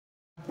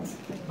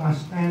by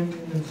standing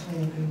and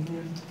saying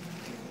amen.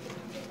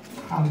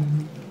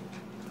 Hallelujah.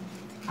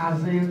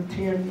 Isaiah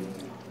 10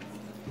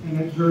 and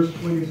at verse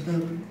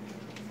 27.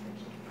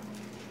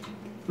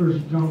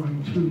 1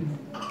 John 2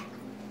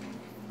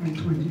 and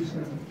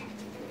 27.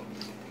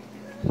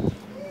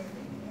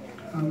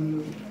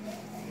 Hallelujah.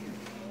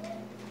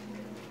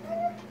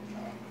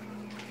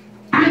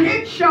 And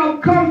it shall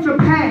come to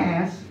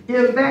pass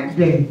in that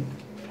day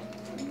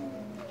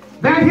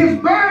that his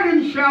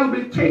burden shall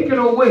be taken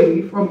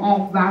away from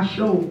off thy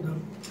shoulder,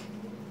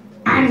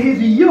 and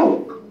his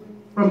yoke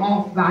from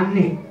off thy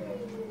neck.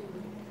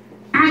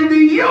 And the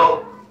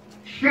yoke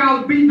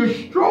shall be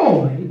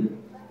destroyed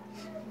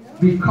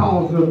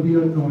because of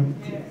the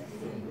anointing.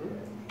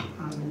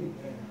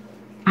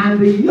 And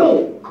the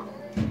yoke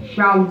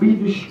shall be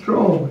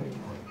destroyed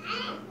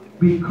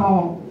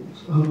because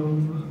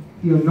of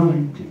the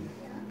anointing.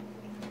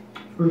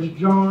 1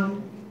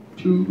 John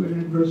 2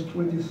 and verse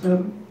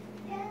 27.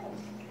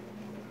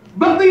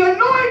 But the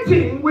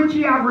anointing which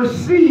ye have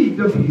received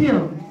of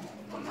him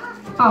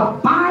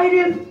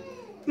abideth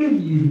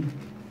in you.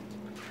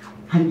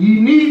 And ye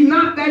need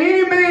not that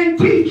any man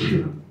teach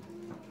you,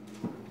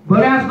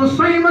 but as the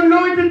same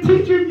anointing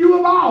teacheth you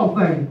of all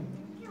things,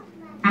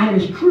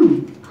 and is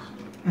true,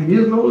 and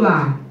is no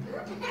lie.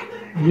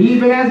 And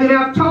even as it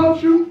hath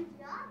taught you,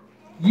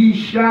 ye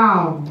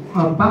shall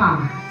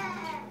abide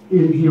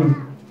in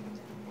him.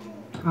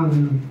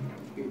 Hallelujah.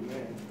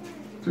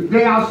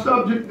 Today our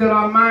subject, that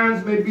our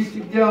minds may be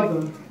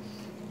together,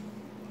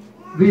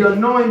 the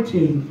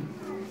anointing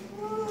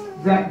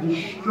that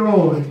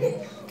destroys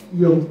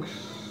yokes.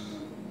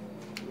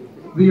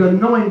 The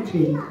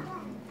anointing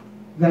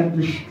that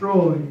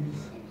destroys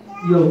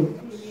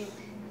yokes.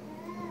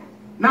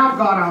 Now,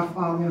 God our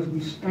Father, as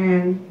we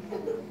stand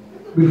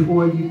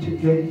before you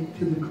today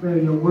to declare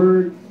your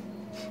word,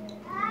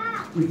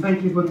 we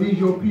thank you for these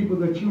your people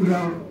that you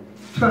have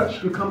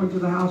touched to come into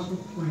the house of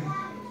prayer.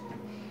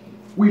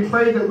 We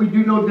pray that we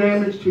do no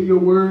damage to your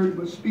word,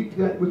 but speak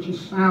that which is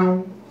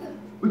sound,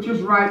 which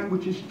is right,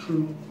 which is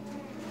true.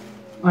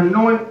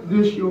 Anoint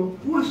this your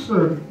poor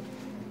servant,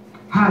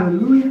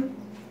 hallelujah,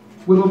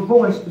 with a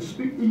voice to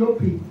speak to your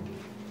people.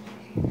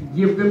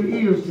 Give them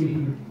ears to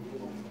hear.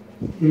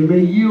 They may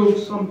yield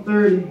some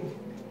 30,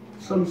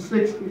 some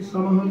 60,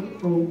 some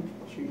 100-fold.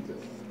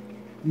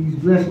 These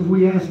blessings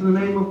we ask in the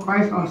name of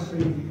Christ our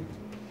Savior.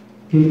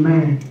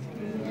 Amen.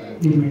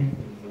 Amen.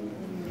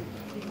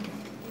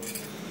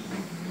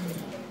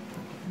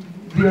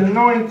 The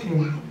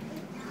anointing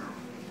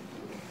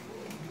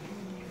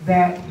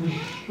that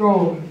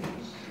destroys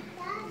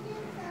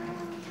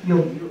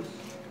yokes.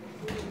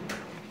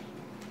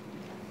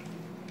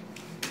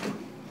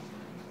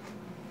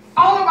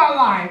 All of our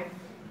life,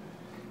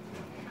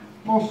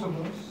 most of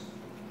us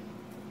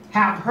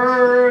have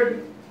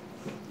heard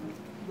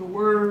the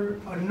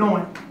word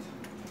anoint,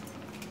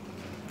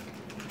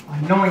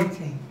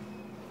 anointing,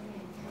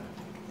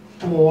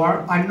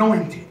 or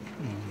anointed.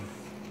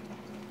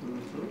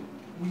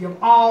 We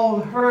have all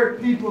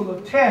heard people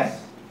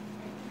attest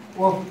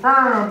or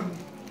affirm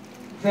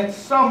that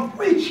some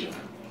preacher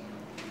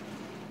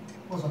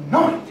was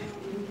anointed.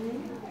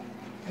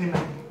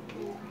 Amen.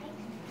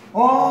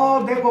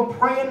 Oh, they were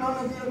praying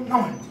under the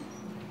anointing.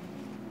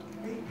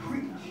 They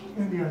preached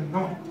in the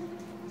anointing.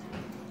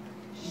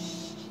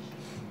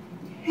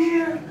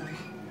 Hear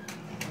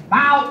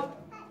about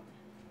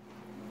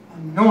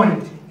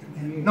anointing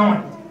and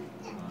anointing.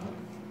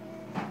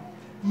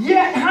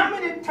 Yet, how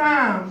many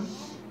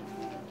times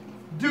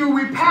do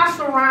we pass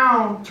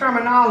around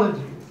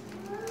terminology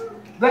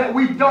that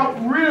we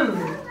don't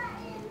really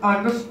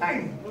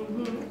understand?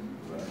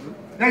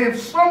 That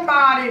if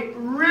somebody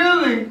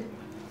really,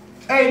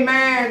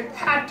 amen,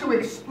 had to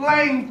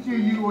explain to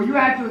you, or you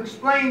had to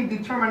explain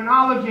the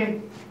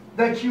terminology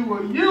that you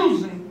were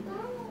using,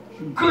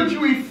 could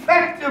you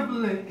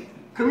effectively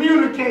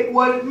communicate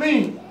what it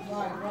means?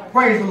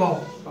 Praise the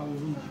Lord.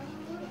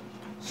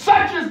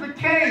 Such is the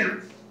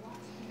case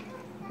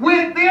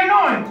with the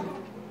anointing.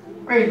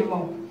 Praise the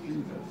Lord.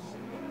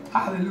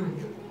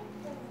 Hallelujah.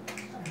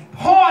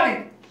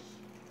 Important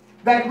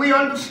that we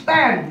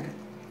understand it.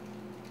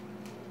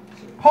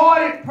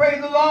 Important,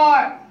 praise the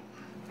Lord,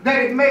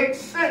 that it makes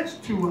sense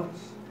to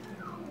us,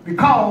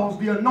 because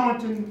the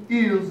anointing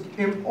is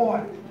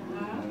important.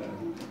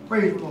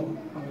 Praise the Lord.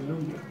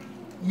 Hallelujah.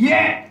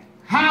 Yet,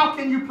 how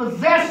can you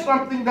possess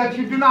something that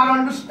you do not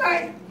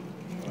understand?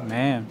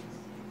 Amen.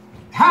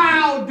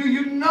 How do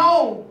you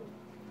know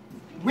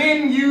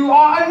when you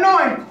are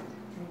anointed?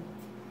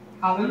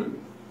 Hallelujah.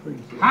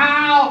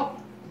 How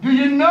do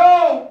you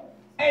know,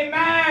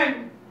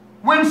 amen,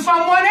 when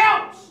someone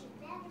else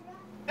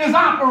is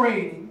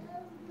operating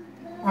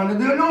under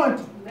the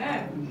anointing?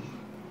 Amen.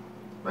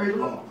 Praise the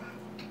Lord.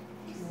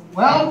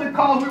 Well,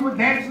 because we were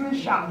dancing and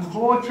shouting, the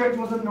whole church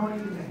was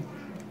anointed today.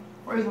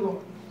 Praise the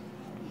Lord.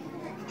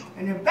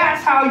 And if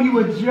that's how you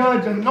would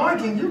judge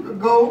anointing, you could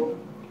go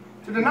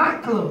to the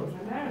nightclub.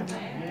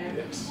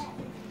 Yes.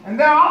 And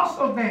they're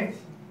also dancing.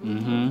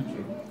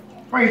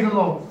 Praise the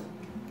Lord.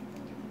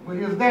 But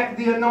is that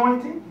the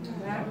anointing?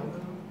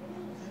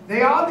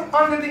 They are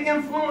under the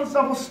influence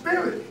of a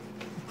spirit.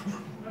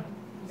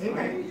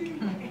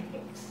 Amen.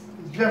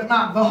 It's just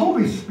not the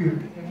Holy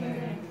Spirit.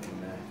 Amen.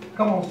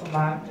 Come on,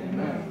 somebody.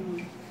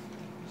 Amen.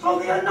 So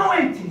the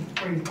anointing,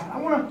 praise God. I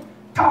want to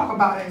talk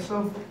about that.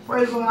 So,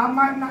 praise God, I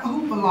might not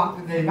hoop a lot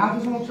today. I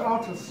just want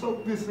y'all to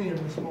soak this in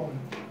this morning.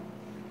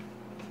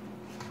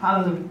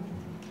 Hallelujah.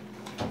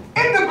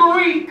 In the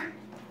Greek,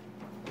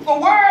 the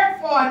word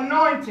for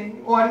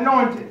anointing or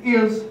anointed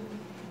is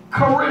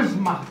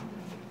charisma.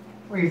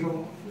 Praise the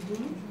Lord.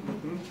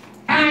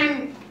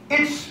 And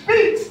it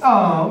speaks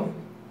of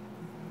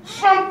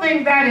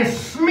something that is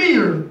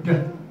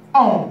smeared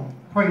on.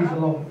 Praise the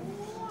Lord.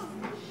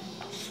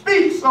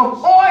 Speaks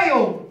of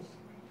oil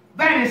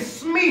that is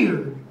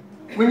smeared.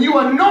 When you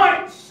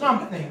anoint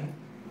something,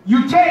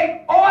 you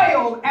take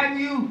oil and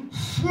you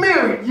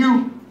smear it.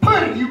 You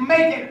put it, you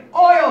make it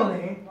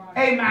oily.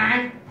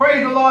 Amen.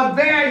 Praise the Lord.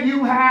 There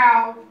you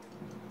have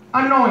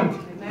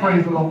anointed.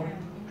 Praise the Lord.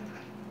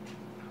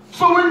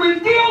 So when we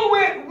deal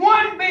with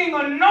one being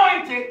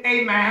anointed,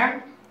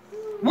 amen,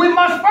 we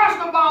must first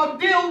of all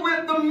deal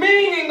with the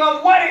meaning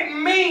of what it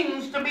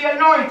means to be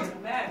anointed.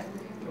 Amen.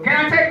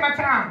 Can I take my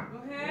time?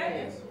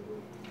 Okay.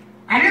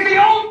 And in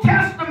the Old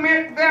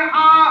Testament, there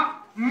are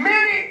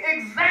many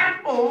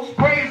examples,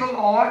 praise the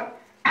Lord,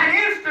 and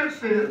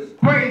instances,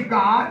 praise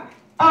God,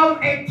 of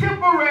a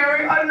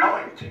temporary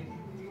anointing.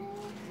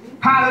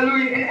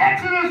 Hallelujah. In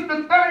Exodus,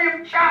 the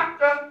 30th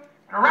chapter,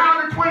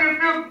 around the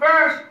 25th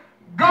verse,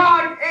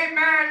 God,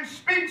 amen,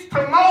 speaks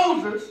to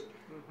Moses,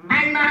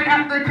 amen,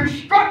 at the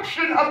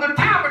construction of the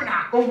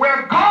tabernacle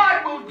where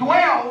God will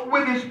dwell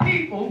with his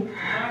people.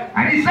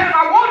 And he says,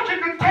 I want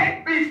you to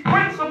take these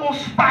principal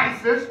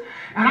spices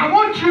and I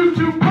want you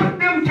to put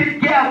them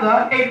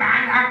together, amen,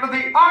 after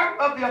the art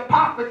of the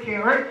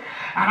apothecary.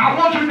 And I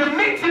want you to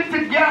mix it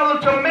together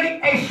to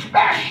make a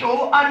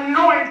special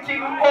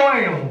anointing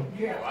oil.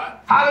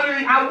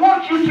 Hallelujah. I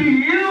want you to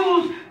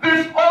use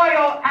this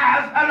oil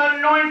as an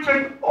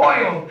anointed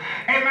oil.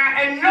 Amen.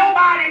 And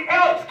nobody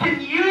else can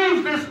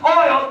use this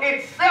oil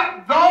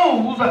except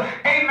those,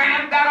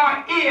 amen, that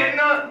are in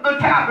the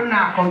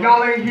tabernacle.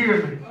 Y'all ain't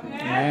hear me.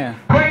 Yeah.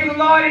 Praise the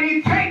Lord. And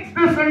he takes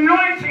this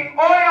anointing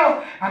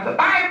oil, and the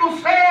Bible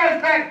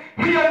says that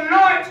he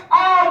anoints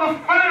all the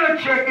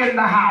furniture in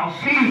the house.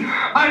 He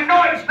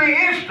anoints the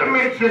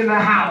instruments in the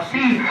house.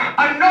 He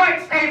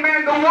anoints,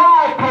 amen, the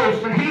wall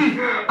posts. And he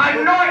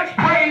anoints,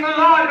 praise the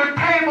Lord, the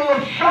table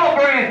of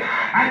showbread.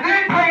 And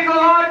then, praise the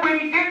Lord, when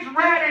he gets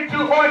ready to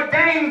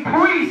ordain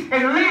priests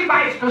and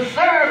Levites to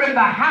serve in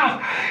the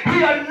house, he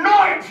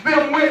anoints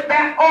them with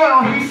that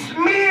oil. He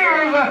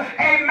smears,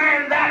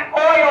 amen, that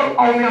oil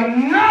on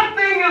them.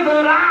 Nothing is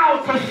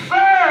allowed to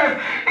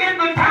serve in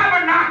the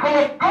tabernacle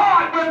of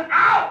God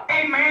without,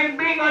 amen,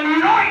 being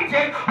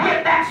anointed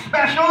with that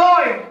special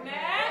oil.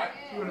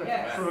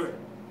 Yes.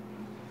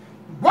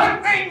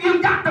 One thing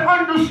you got to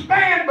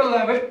understand,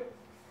 beloved,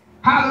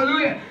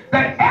 hallelujah,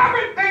 that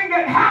everything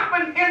that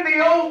happened in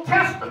the Old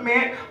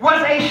Testament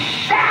was a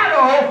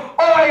shadow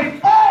or a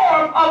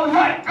form of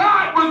what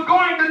God was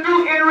going to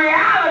do in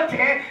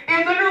reality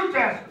in the New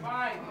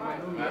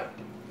Testament.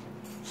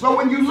 So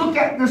when you look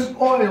at this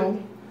oil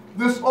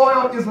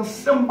is a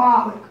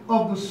symbolic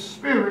of the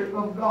Spirit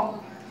of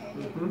God.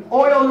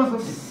 Oil is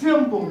a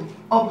symbol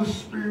of the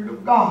Spirit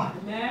of God.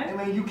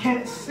 Amen. You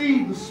can't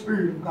see the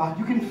Spirit of God.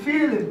 You can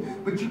feel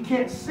it, but you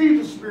can't see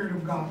the Spirit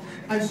of God.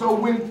 And so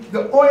when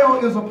the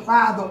oil is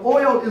applied, the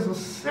oil is a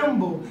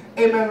symbol,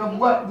 amen, of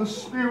what the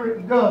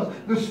Spirit does.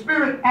 The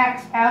Spirit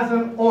acts as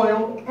an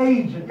oil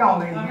agent.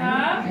 Y'all ain't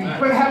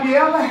hear. Have you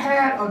ever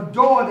had a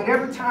door that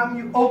every time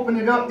you open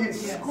it up,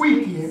 it's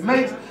squeaky? It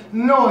makes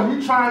noise.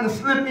 You're trying to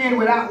slip in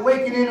without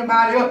waking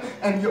anybody up,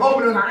 and you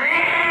open it,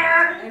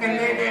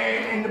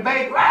 and the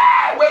baby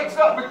wakes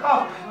up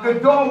because the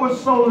door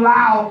was so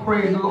loud,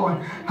 praise the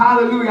Lord.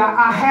 Hallelujah.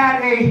 I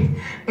had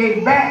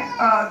a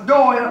back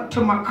door up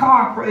to my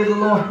car, praise the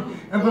Lord.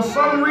 And for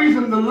some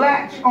reason, the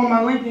latch on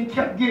my Lincoln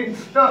kept getting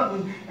stuck.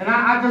 And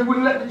I just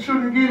wouldn't let the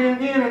children get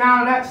in and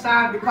out of that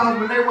side, because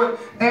when they would,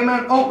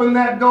 amen, open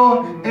that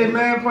door,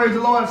 amen, praise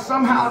the Lord,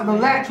 somehow the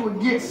latch would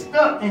get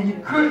stuck and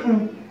you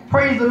couldn't,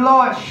 praise the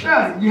Lord,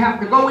 shut it. You have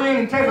to go in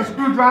and take a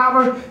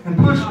screwdriver and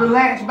push the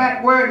latch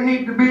back where it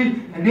needs to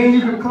be, and then you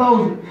can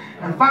close it.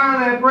 And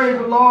finally, praise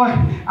the Lord,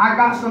 I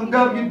got some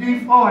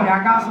WD-40.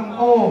 I got some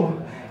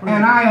oil.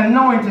 And I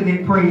anointed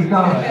it, praise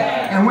God.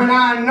 And when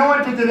I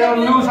anointed it, it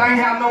was loose. I ain't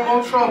have no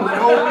more trouble. It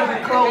opens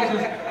and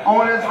closes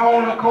on its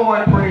own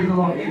accord, praise the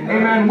Lord.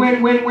 Amen.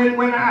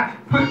 When I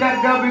put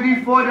that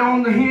WD-40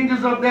 on the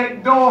hinges of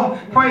that door,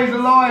 praise the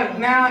Lord,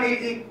 now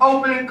it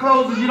opens and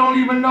closes. You don't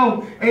even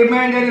know,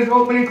 amen, that it's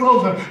open and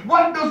closing.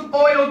 What does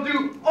oil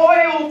do?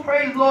 Oil,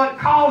 praise the Lord,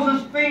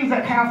 causes things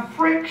that have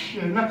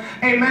friction,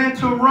 amen,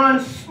 to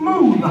run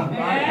smooth.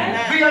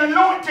 The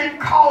anointing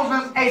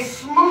causes a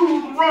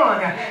smooth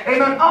run.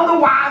 Amen.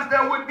 Otherwise,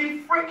 there would be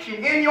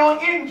friction in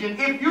your engine.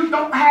 If you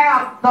don't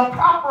have the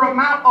proper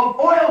amount of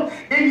oil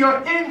in your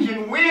engine,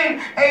 engine,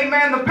 when,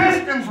 amen, the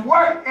pistons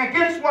work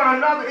against one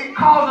another, it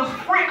causes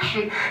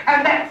friction.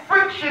 And that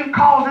friction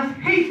causes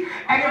heat.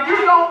 And if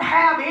you don't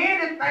have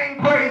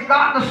anything, praise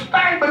God, to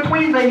stand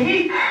between the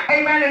heat,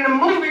 amen, and the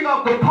moving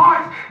of the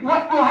parts,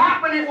 what will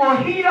happen, it will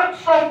heat up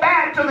so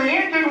bad till the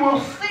engine will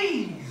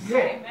seize.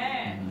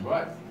 Amen.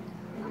 Right.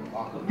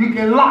 You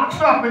get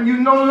locked up and you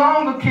no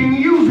longer can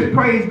use it,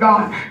 praise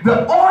God.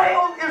 The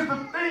oil is the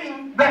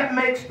thing that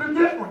makes the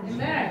difference.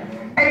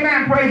 Amen.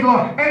 Amen, praise the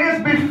Lord. And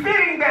it's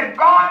befitting that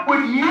God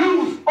would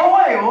use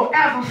oil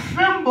as a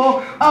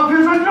symbol of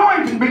his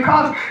anointing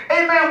because,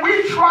 amen,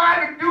 we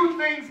try to do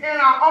things in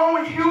our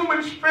own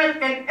human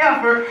strength and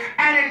effort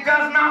and it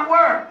does not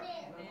work.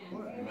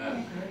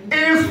 Amen.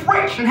 It is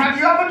friction. Have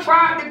you ever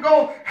tried to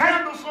go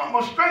handle something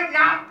or straighten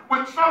out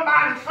with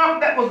somebody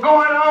something that was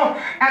going on,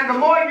 and the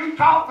more you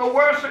talk, the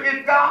worse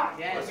it got?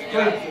 Yes.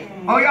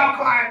 Oh, y'all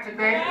quiet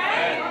today.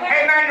 Yes.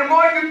 Amen. The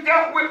more you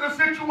dealt with the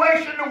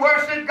situation, the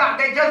worse it got.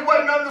 They just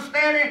wasn't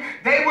understanding.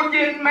 They were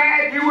getting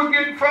mad. You were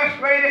getting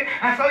frustrated.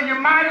 And so you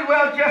might as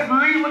well just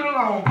leave it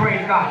alone,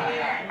 praise God.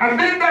 And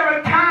then there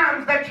are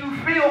times that you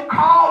feel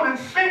called and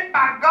sent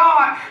by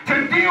God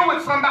to deal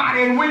with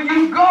somebody. And when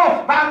you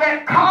go by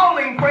that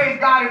calling, praise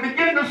God, and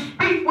begin to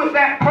speak with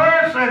that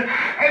person,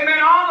 amen,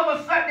 all of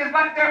a sudden it's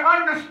like their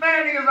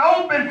understanding is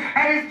open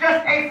and it's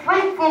just a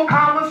fruitful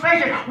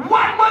conversation.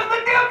 What was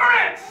the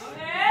difference?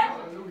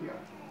 Hallelujah.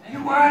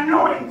 You were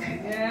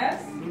anointed.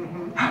 Yes.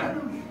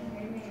 Hallelujah.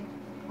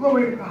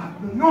 Glory to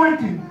God. The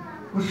anointing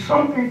was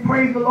something,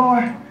 praise the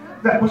Lord,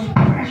 that was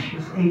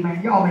precious.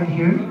 Amen. Y'all ain't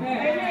hear me.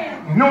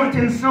 Amen.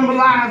 Anointing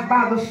symbolized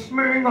by the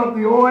smearing of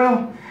the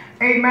oil.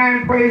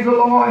 Amen. Praise the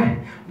Lord.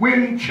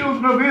 When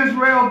children of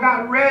Israel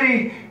got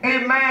ready,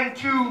 amen,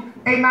 to,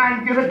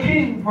 amen, get a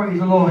king, praise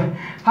the Lord.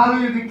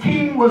 Hallelujah. The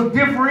king was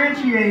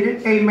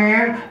differentiated,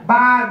 amen,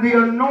 by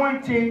the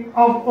anointing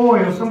of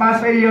oil. Somebody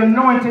say the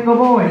anointing of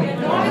oil.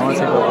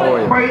 Anointing of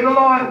oil. Praise the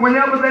Lord.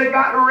 Whenever they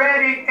got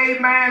ready,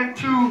 amen,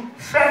 to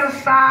set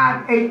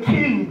aside a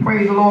king,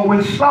 praise the Lord.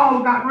 When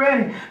Saul got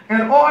ready,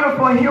 in order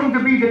for him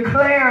to be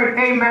declared,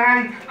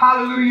 amen,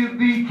 hallelujah,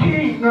 the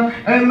king,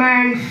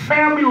 amen,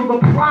 Samuel the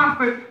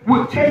prophet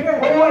would take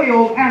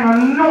oil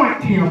and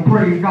anoint him,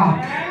 praise God.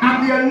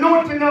 And the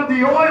anointing of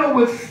the oil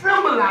would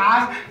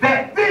symbolize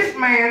that this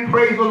man,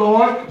 praise the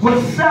Lord,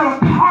 was set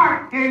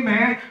apart,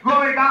 amen,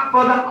 glory to God,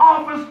 for the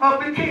office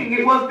of the king.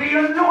 It was the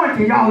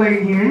anointing. Y'all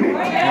ain't hearing me?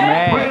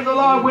 Amen. Praise the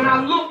Lord. When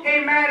I look,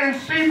 amen, and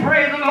see,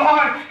 praise the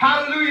Lord,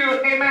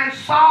 hallelujah, amen,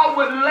 Saul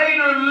would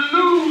later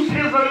lose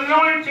his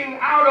anointing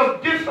out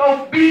of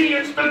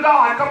disobedience to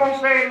God. Come on,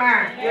 say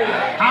amen.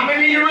 Yeah. How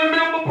many of you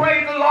remember,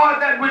 praise the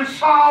Lord, that when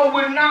Saul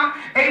would not,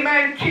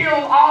 amen, kill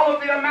all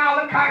of the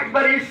Amalekites,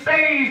 but he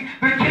saved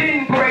the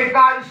king, praise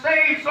God, and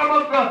saved some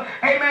of the,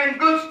 amen,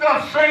 good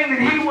stuff, saying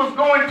that he was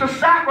going to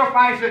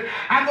sacrifice it.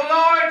 And the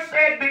Lord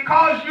said,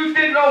 because you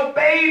didn't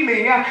obey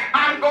me,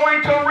 I'm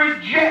going to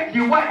reject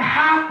you. What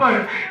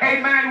happened,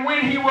 amen,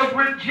 when he was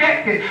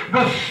rejected?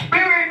 The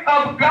Spirit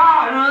of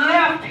God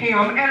left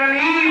him and an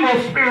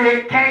evil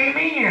spirit came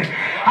in.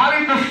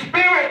 Hallelujah. The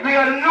Spirit, the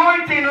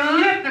anointing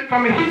lifted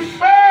from him. He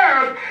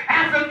served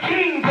as a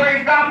king,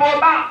 praise God, for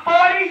about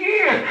 40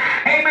 years.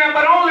 Amen.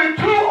 But only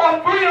 2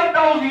 or 3 of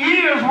those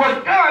years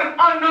were done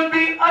under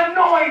the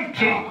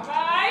anointing.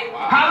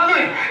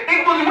 Hallelujah.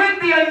 It was when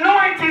the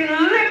anointing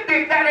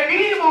lifted that an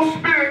evil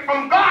spirit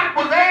from God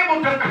was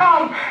able to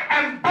come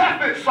and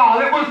buffet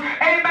Saul. It was,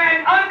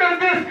 amen, under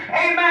this,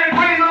 amen,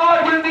 praise the Lord,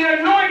 when the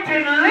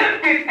anointing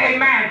lifted,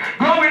 amen,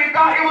 glory to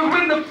God, it was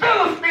when the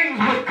Philistines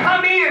would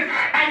come in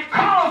and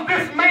cause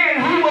this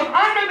man who was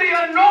under the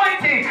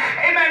anointing,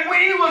 amen,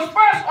 when he was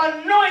first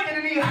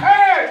anointed and he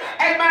heard,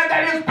 amen,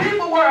 that his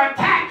people were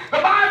attacked.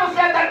 The Bible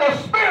said that the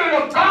Spirit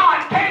of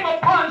God came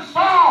upon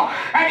Saul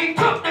and he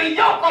took the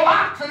yoke of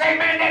oxen,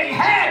 amen, that he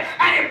had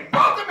and he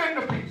broke them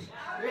into pieces.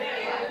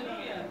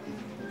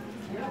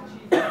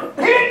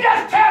 He didn't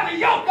just tear the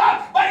yoke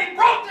up, but he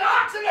broke the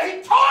oxen and he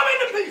tore them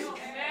into pieces.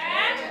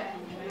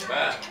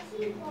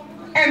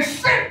 And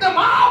sent them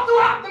all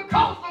throughout the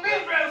coast of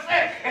Israel and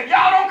said, if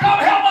y'all don't come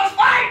help us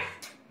fight,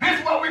 this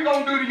is what we're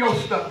going to do to your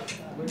stuff.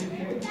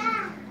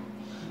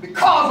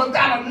 Because of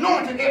that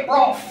anointing, it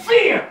brought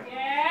fear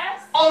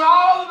on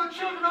all of the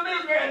children of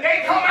Israel. And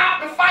they come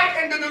out to fight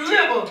and to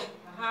deliver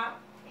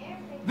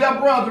their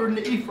brethren,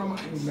 the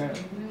Ephraimites.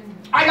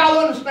 Are y'all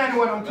understanding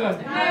what I'm telling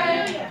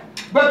you?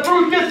 But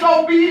through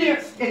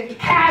disobedience and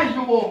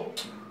casual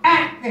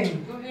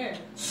acting,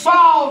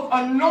 Saul's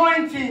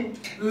anointing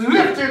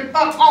lifted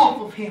up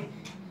off of him.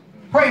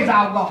 Praise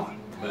our God.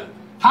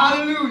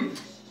 Hallelujah.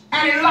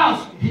 And he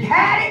lost it. He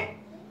had it,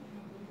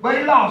 but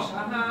he lost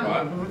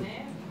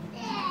it.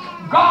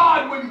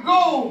 God would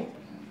go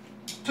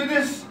to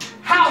this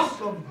house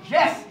of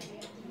Jesse.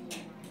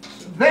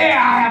 There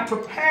I have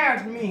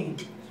prepared me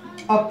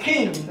a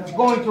king that's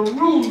going to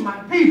rule my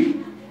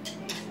people.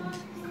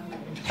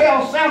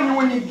 Tell Samuel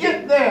when you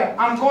get there,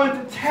 I'm going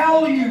to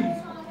tell you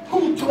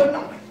who to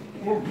anoint.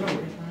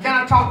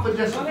 Can I talk for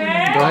just a few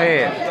minutes? Go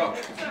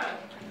ahead.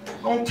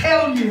 I'm going to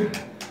tell you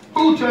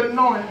who to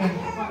anoint.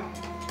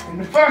 And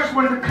the first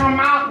one to come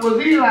out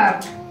was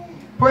Eli.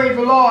 Praise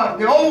the Lord,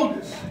 the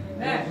oldest.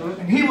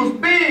 And he was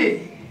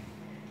big.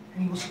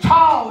 And he was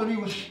tall and he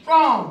was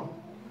strong.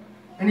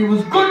 And he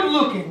was good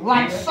looking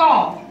like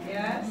Saul.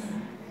 Yes.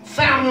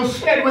 Samuel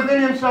said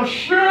within himself,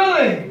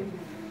 surely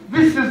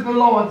this is the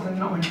Lord's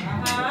anointing.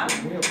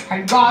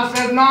 And God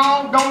says,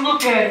 no, don't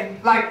look at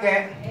him like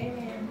that.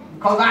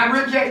 Because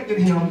I rejected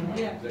him.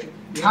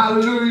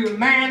 Hallelujah.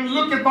 Man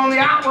looketh on the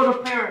outward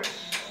appearance.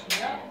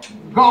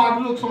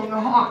 God looks on the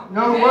heart. In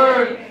other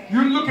words,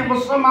 you're looking for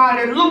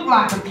somebody that look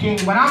like a king,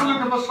 but I'm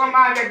looking for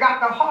somebody that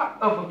got the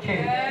heart of a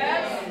king.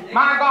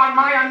 My God,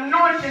 my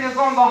anointing is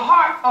on the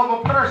heart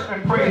of a person,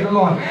 praise the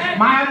Lord.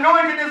 My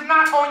anointing is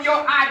not on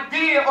your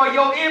idea or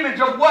your image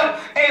of what,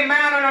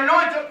 amen, an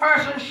anointed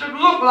person should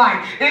look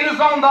like. It is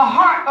on the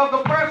heart of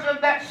the person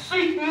that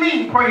seek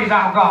me, praise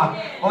our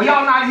God. Oh,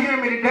 y'all not hearing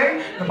me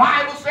today? The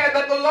Bible said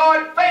that the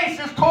Lord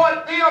faces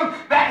toward them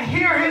that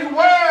hear his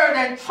word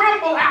and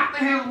tremble after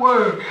his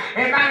word.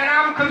 Amen. And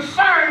I'm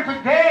concerned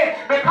today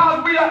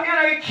because we are in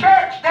a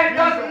church that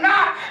does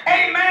not,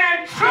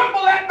 amen,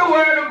 tremble at the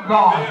word of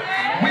God.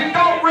 We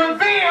don't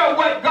revere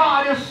what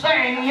God is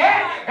saying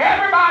yet.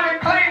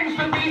 Everybody claims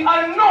to be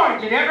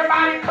anointed.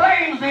 Everybody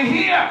claims to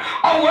hear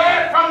a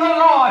word from the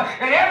Lord.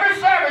 In every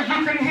service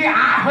you can hear,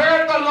 I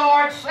heard the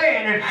Lord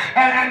saying it.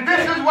 And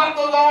this is what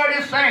the Lord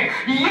is saying.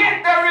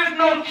 Yet there is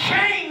no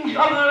change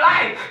of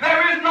life.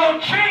 There is no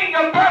change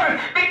of purpose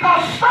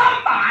because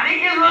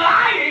somebody is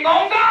lying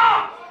on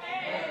God.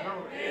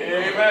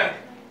 Amen.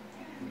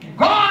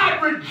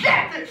 God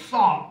rejected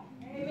Saul.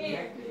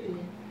 Amen.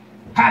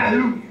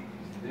 Hallelujah.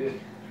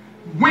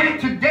 Went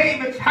to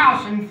David's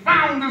house and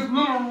found this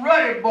little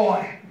ruddy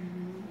boy.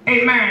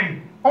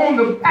 Amen. On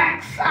the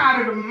back side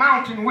of the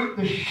mountain with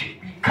the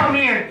sheep. He come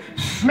in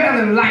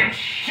smelling like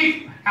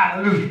sheep.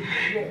 Hallelujah.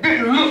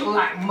 Didn't look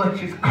like much.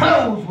 His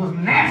clothes was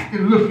nasty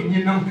looking,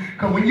 you know.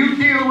 Because when you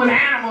deal with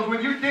animals,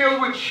 when you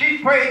deal with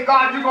sheep, praise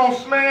God, you're going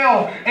to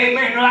smell,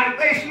 amen, like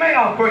they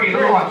smell, praise the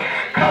Lord.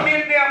 Come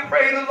in there,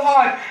 praise the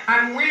Lord.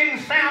 And when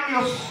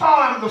Samuel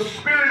saw him, the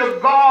Spirit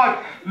of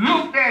God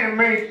looked at him,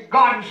 and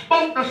God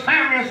spoke to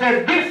Samuel and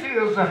said, this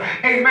is,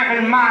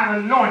 amen, my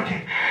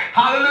anointing.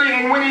 Hallelujah.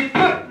 And when he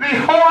put the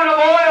horn of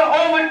oil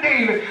over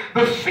David,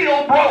 the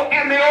seal broke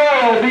and the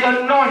oil,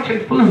 the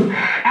anointing flew.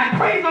 And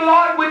praise the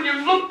Lord, when you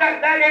looked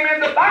at that,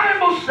 amen, the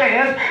Bible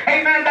says,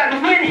 amen, that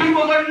when he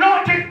was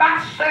anointed by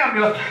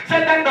Samuel,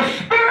 said that the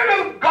Spirit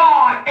of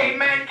God,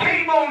 amen,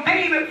 came on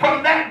David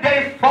from that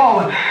day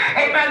forward.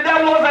 Amen.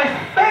 There was a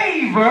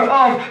favor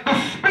of the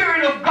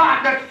Spirit of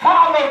God that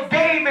followed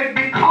David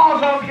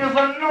because of his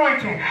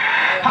anointing.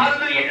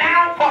 Hallelujah.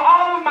 Now, for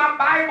all of my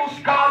Bible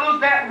scholars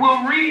that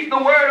will read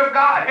the Word of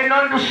God and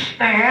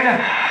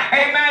understand,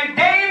 amen,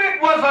 David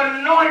was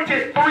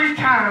anointed 3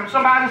 times.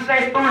 Somebody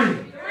say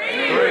 3.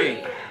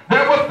 3.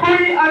 There were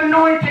 3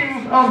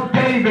 anointings of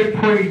David,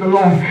 praise the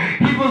Lord.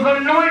 He was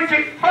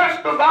anointed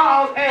first of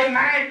all,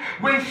 amen,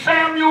 when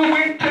Samuel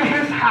went to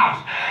his house.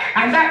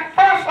 And that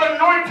first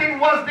anointing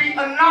was the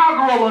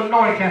inaugural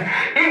anointing.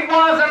 It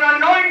was an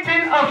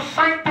anointing of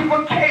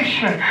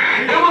sanctification.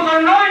 It was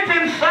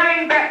anointing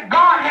saying that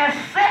God has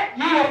set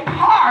you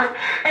apart,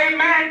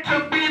 amen,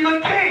 to be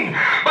the king.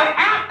 But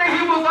after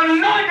he was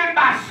anointed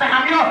by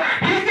Samuel,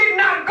 he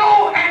did not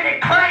go and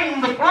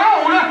claim the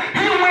throne.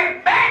 He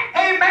went back,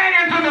 amen,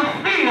 into the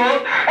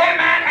field,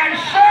 amen, and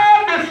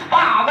served his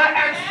father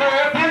and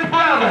served his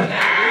brothers.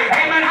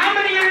 Amen. How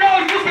many of you know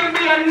you can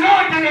be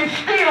anointed and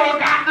still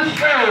got to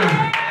serve?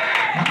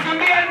 You can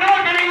be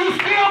anointed and you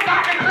still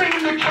got to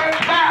clean the church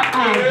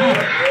bathroom.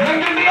 You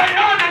can be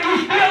anointed and you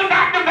still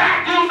got to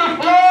vacuum the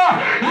floor.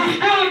 You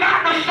still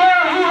got to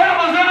serve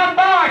whoever's in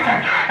authority.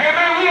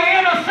 Amen. We are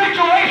in a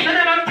situation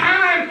in a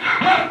time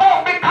where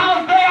folk,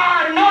 because they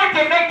are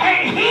anointed, they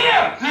can't hear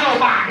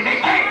nobody. They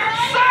can't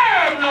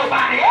serve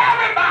nobody.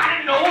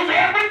 Everybody knows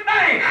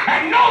everything,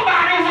 and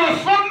nobody will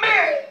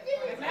submit.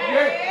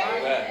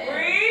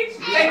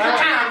 Take your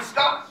time,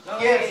 Scott.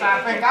 Yes,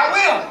 I think I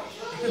will.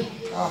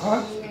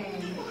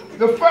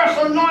 The first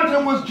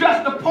anointing was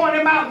just to point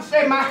him out and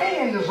say, my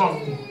hand is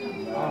on you.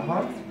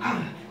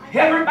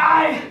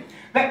 Everybody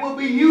that will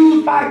be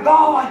used by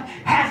God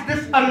has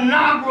this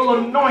inaugural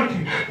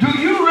anointing. Do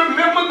you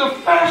remember the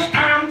first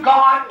time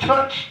God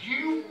touched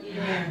you?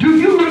 Do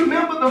you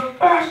remember the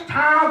first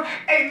time,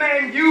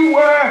 amen, you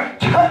were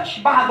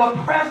touched by the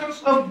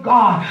presence of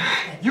God?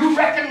 You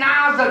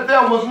recognize that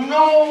there was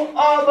no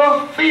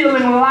other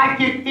feeling like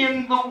it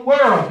in the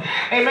world.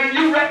 Amen.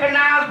 You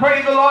recognize,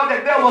 praise the Lord,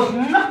 that there was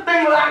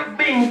nothing like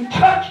being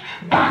touched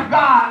by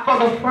God for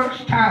the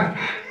first time.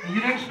 You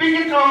didn't speak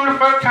in tongues the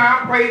first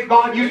time, praise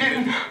God. You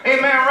didn't,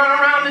 amen, run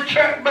around the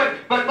church, but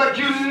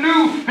you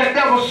knew that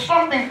there was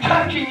something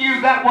touching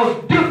you that was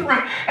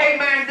different,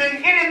 amen,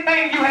 than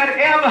anything you had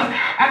ever.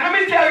 And let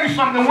me tell you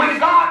something. When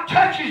God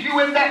touches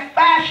you in that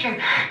fashion,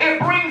 it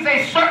brings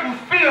a certain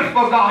fear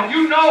for God.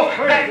 You know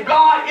that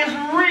God is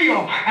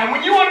real. And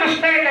when you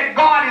understand that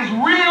God is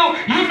real,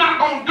 you're not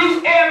going to do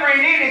every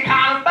and any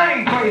kind of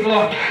thing, praise the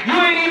Lord. You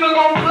ain't even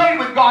going to play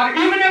with God.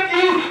 Even if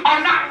you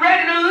are not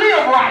ready to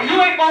live right, you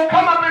ain't going to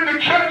come up in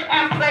the church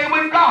and play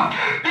with God.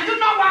 Do you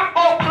know why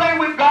folk play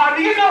with God?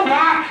 Do you know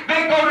why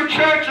they go to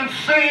church and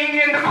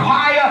sing in the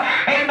choir,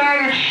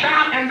 amen, and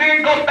shout, and then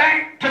go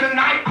back to the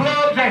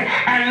nightclubs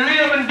and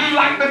live and do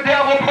like the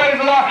devil, praise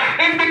the Lord?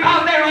 It's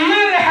because they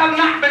really have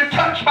not been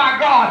touched by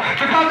God.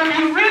 Because if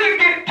you really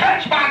get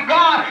touched by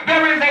God,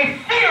 there is a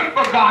fear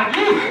for God.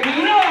 You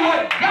know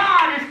what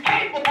God is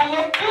capable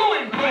of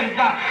doing, praise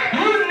God.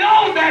 You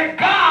know that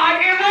God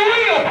is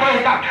real,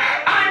 praise God.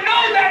 I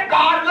know that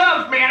God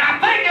loves me, and I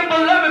thank him for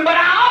loving, but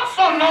I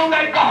also know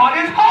that God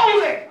is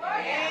holy.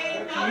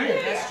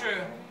 That's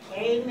true.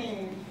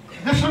 Amen.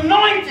 This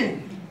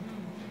anointing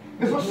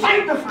is a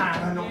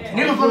sanctifying anointing.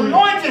 It is an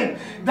anointing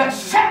that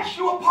sets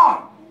you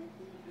apart.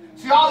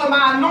 See, all of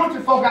my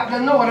anointed folk out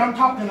there know what I'm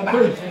talking about.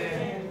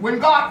 When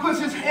God puts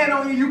his hand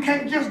on you, you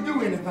can't just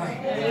do anything.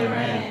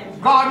 Amen.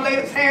 God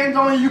lays his hands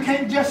on you, you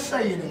can't just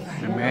say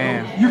anything.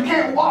 Amen. You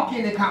can't walk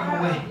any kind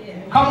of way.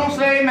 Come on,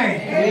 say amen.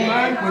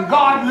 Amen. When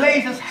God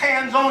lays his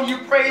hands on you,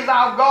 praise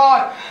our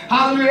God.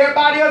 Hallelujah.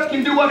 Everybody else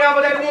can do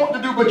whatever they want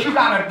to do, but you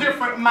got a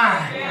different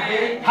mind.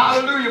 Amen.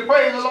 Hallelujah.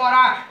 Praise the Lord.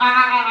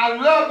 I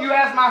love you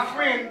as my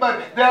friend,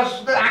 but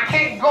I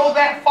can't go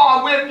that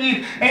far with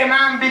you.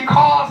 Amen.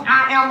 Because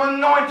I am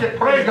anointed.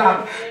 Praise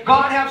God.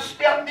 God has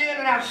stepped in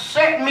and has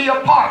set me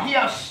apart. He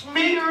has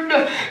smeared,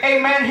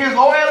 amen, his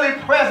oily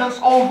presence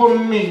over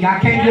me. I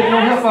can't get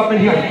no help up in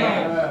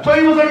here. So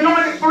he was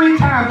anointed 3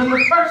 times. And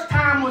the first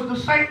time was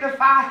to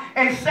sanctify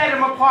and set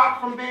him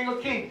apart from being a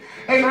king.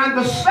 Amen.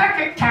 The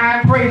second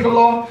time, praise the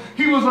Lord,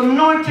 he was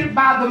anointed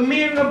by the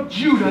men of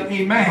Judah.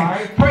 Amen.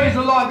 Right. Praise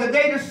the Lord. That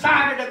they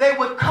decided that they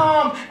would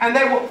come and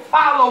they would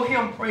follow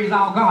him. Praise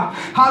our God.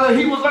 Hallelujah.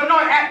 He was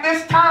anointed. At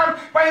this time,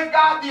 praise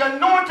God, the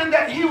anointing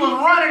that he was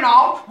running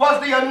off was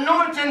the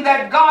anointing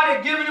that God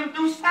had given him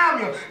through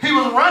Samuel. He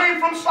was running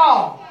from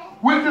Saul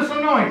with this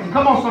anointing.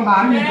 Come on,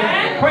 somebody.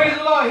 Yeah. Praise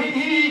the Lord.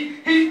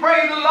 He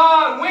praised the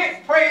Lord,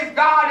 went, praise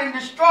God, and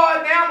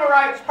destroyed the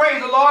Amorites,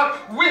 praise the Lord,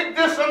 with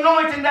this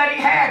anointing that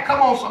he had.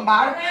 Come on,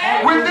 somebody.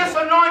 Yeah. With this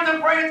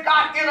anointing, praise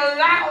God, it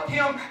allowed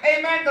him,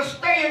 amen, to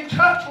stay in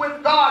touch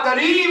with God,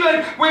 that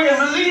even when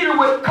his leader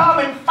would come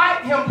and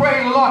fight him,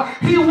 praise the Lord,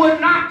 he would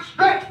not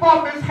stretch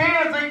forth his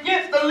hands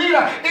against the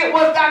leader. It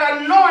was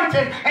that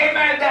anointing,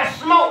 amen, that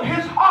smote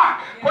his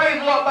heart, praise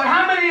the Lord. But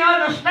how many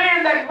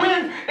understand that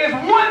when it's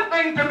one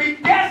thing to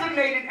be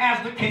designated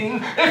as the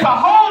king, it's a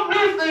whole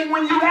new thing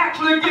when you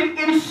actually get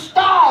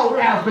installed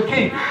as the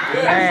king.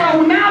 And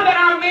so now that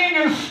I'm being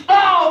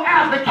installed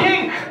as the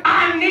king,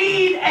 I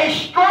need a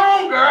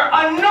stronger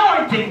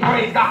anointing,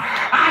 praise God.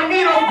 I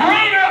need a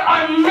greater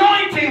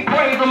anointing,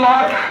 praise the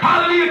Lord.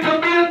 Hallelujah, to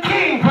be a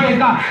king, praise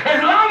God.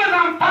 As long as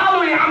I'm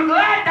following, I'm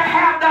glad to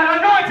have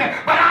that anointing,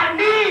 but I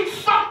need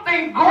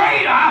something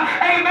greater,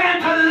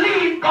 amen, to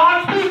lead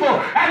God's people.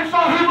 And so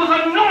he was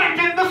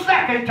anointed the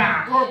second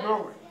time.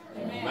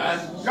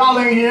 Y'all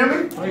ain't hear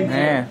me?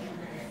 Amen.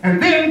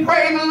 And then,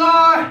 praise the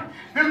Lord,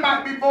 this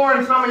might be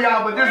boring some of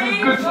y'all, but this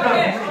is good stuff.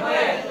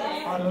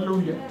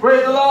 Hallelujah.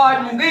 Praise the Lord.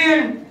 And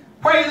then,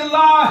 praise the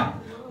Lord,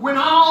 when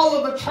all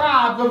of the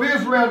tribes of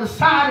Israel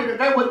decided that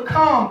they would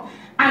come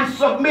and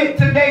submit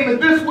to David,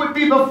 this would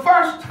be the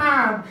first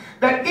time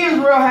that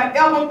Israel had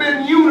ever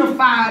been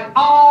unified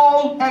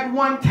all at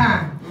one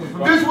time.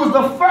 This was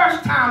the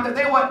first time that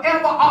they were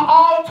ever,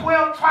 all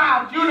 12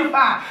 tribes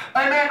unified.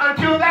 Amen.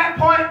 Until that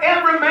point,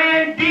 every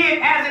man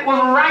did as it was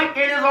right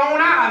in his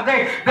own eyes.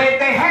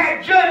 They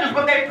had judges,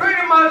 but they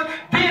pretty much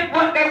did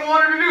what they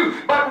wanted to do.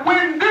 But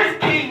when this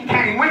king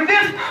came, when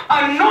this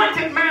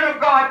anointed man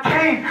of God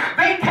came,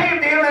 they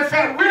came to him and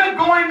said, we're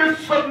going to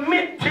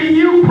submit to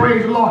you,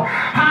 praise the Lord.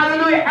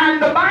 Hallelujah.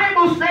 And the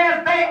Bible says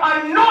they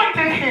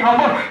anointed him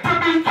to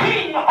be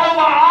king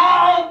over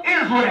all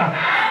Israel.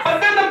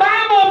 But then the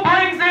Bible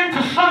brings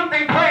into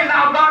something, praise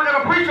our God, that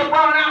a preacher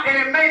brought out, and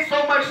it made so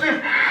much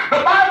sense.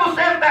 The Bible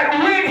says that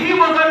when he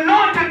was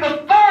anointed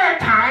the third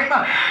time,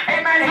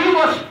 amen, he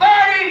was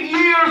 30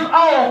 years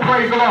old,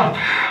 praise the Lord.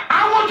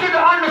 I want you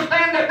to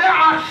understand that there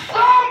are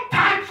some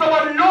types of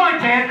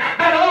anointing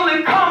that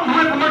only comes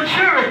with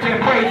maturity,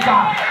 praise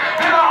God.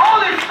 There are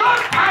only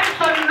some types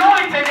of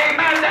anointing,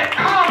 amen, that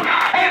come,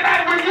 amen,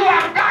 when you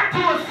have got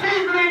to a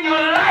season in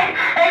your life,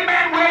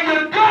 amen, where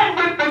you're done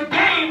with the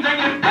games and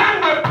you're done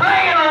with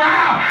playing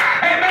around,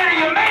 amen, and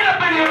you made up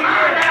in your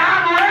mind that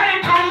I'm ready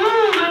to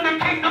rule in the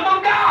kingdom of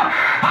God.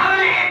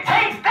 Hallelujah. It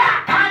takes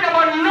that kind of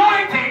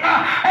anointing,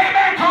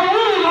 amen, to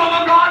rule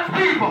over God's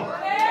people.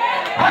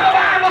 But the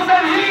Bible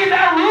says he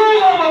that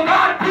rule over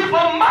God's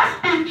people must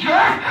be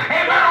just,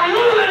 amen,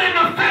 ruling in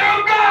the fear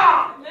of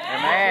God.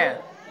 Amen.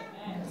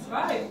 That's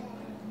right.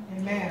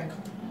 Amen.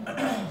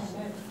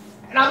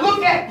 And I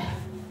look at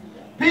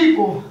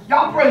people,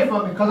 y'all pray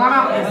for me because I'm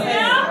out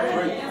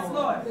there. Yes,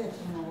 Lord.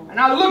 And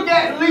I look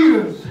at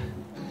leaders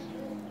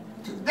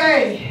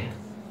today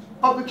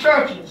of the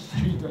churches.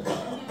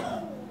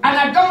 And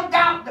I don't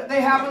doubt that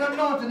they have an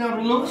anointing of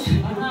the loose.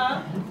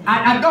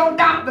 I don't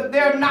doubt that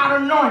they're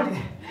not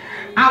anointed.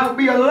 I would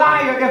be a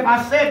liar if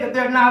I said that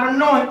they're not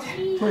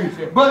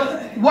anointed.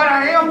 But what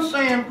I am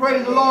saying,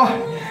 praise the Lord,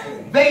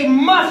 they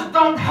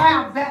don't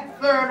have that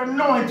third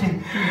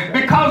anointing,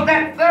 because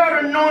that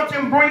third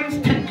anointing brings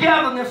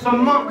togetherness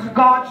amongst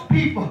God's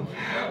people.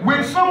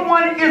 When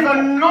someone is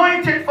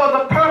anointed for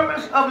the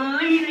purpose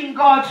of leading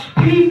God's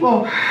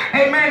people,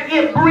 amen,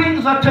 it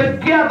brings a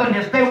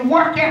togetherness. They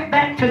work at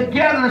that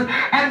togetherness,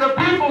 and the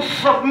people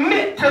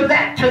submit to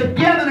that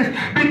togetherness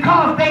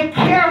because they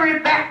carry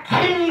that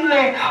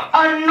kingly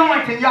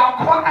anointing. Y'all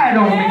quiet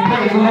on me,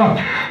 praise the Lord.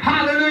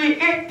 Hallelujah.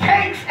 It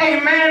takes,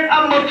 amen,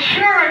 a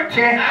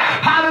maturity,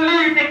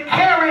 hallelujah, to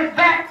carry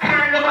that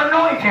kind of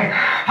anointing.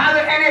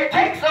 Hallelujah. And it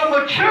takes a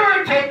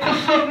maturity to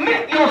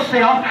submit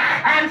yourself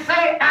and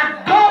say,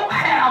 I don't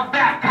have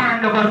that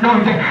kind of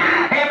anointing.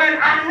 Amen.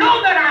 I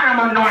know that I am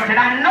anointed.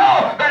 I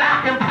know that I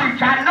can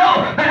preach. I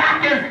know that I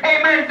can,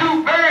 amen,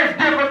 do various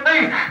different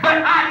things.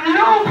 But I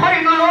know,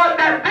 praise the Lord,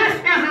 that this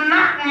is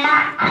not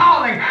my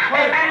calling.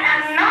 Amen.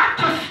 And not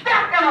to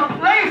step in a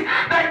place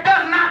that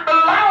does not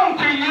belong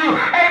to you,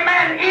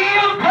 amen,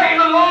 is, praise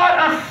the Lord,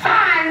 a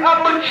sign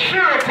of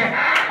maturity.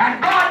 And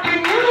God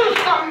can use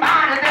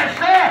somebody that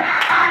said,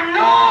 I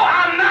know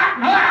I'm not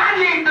what I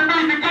need to be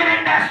to get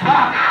in that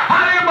spot.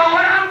 Hallelujah. But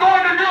what I'm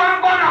going to do, I'm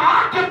going to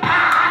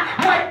occupy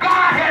what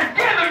God has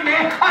given me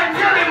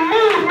until He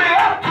moves me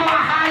up to a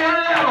higher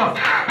level.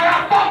 There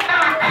are folks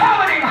that are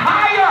coveting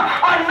higher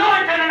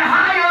anointing and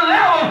higher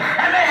levels,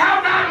 and they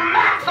have not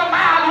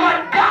maximized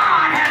what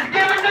God has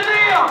given to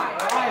them.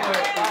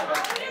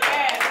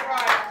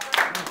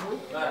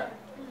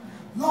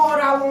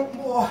 Lord, I want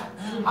more.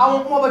 I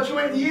want more, but you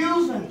ain't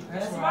using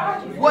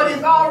what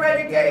He's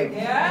already gave you.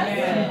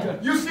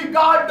 You see,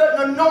 God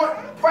doesn't anoint,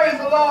 praise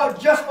the Lord,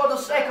 just for the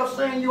sake of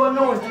saying you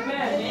anointed.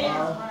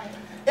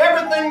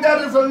 Everything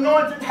that is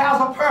anointed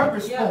has a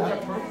purpose for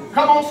it.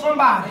 Come on,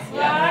 somebody.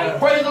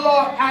 Praise the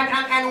Lord.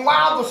 And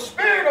while the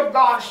Spirit of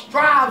God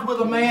strives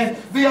with a man,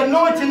 the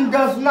anointing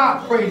does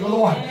not, praise the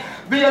Lord.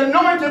 The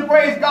anointing,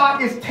 praise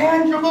God, is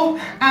tangible,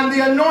 and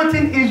the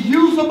anointing is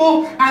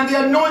usable, and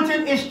the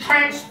anointing is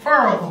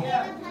transferable.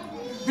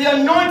 The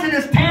anointing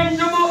is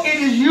tangible, it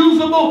is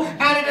usable,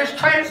 and it is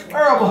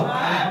transferable.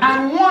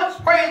 And once,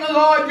 praise the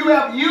Lord, you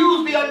have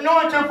used the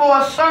anointing for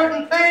a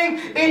certain thing,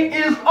 it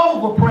is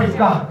over, praise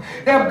God.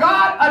 If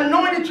God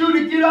anointed you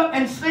to get up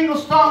and sing a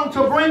song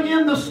to bring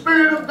in the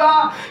Spirit of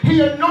God, He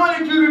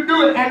anointed you to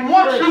do it. And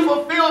once you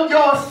fulfilled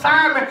your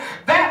assignment,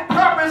 that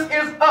purpose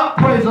is up,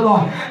 praise the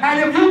Lord. And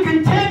if you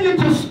continue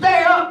to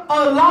stay up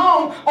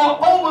alone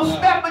or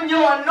overstepping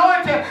your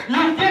anointing,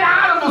 you get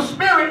out of the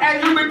Spirit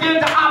and you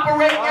begin to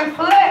operate in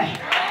flesh.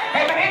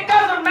 It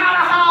doesn't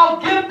matter how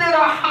gifted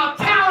or how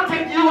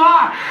talented you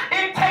are.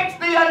 It takes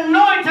the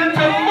anointing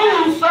to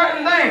move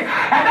certain things.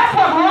 And that's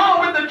what's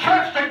wrong with the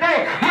church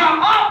today.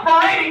 We're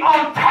operating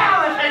on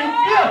talents and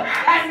gifts,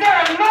 and there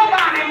is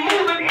nobody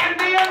moving in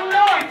the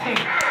anointing.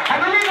 And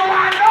the reason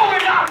why I know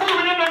we're not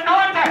moving in the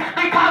anointing,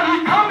 because we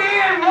come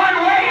in one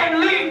way and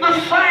leave the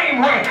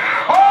same way.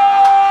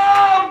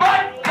 Oh,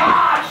 but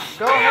God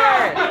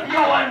fills with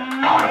your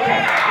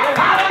anointing.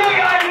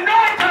 Hallelujah.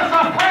 Anoint us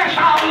afresh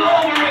all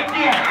over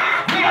again.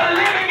 We are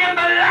living in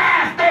the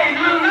last days.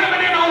 We're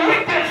living in a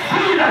wicked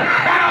season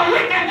and a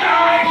wicked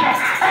generation.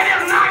 And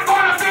it's not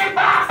going to be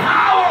by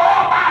power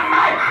or by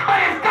might, but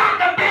it's got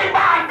to be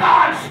by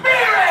God's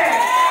Spirit.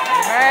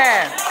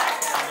 Amen.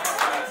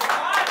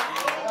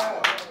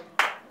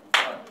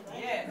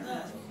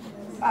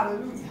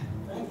 Hallelujah.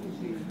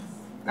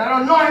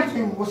 That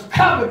anointing was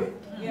coveted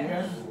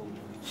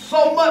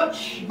so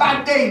much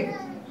by David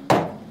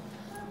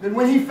that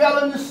when he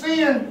fell into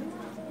sin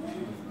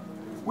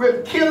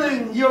with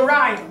killing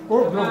Uriah,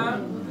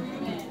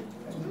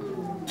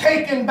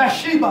 taking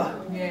Bathsheba,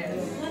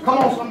 come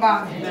on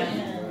somebody,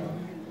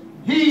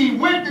 he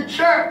went to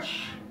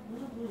church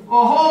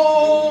a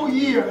whole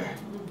year,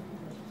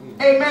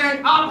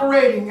 amen,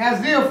 operating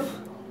as if,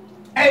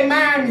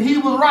 amen, he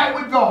was right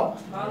with God.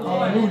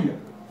 Hallelujah.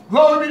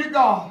 Glory be to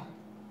God.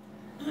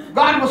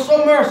 God was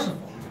so merciful.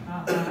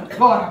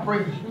 God, I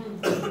praise you.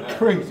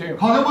 Praise Him.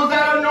 Because it was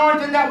that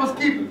anointing that was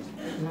keeping.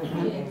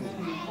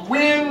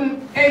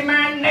 When,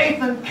 amen,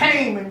 Nathan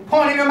came and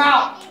pointed him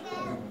out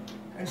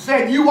and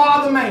said, you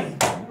are the man.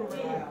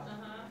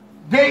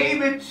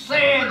 David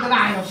said that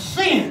I have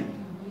sinned.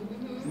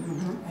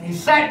 And he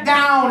sat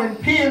down and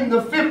penned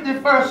the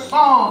 51st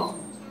Psalm,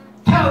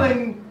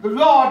 telling the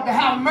Lord to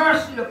have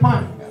mercy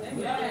upon him.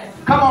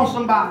 Come on,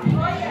 somebody.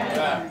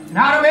 And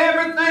out of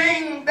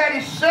everything that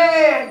he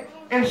said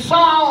in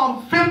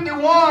Psalm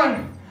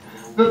 51,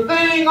 the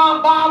thing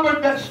on Barbara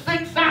that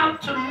sticks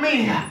out to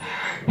me,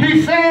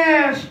 he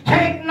says,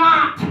 take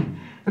not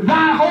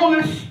thy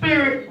Holy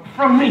Spirit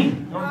from me.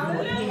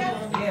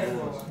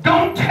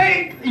 Don't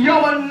take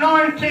your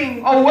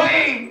anointing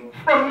away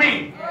from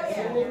me.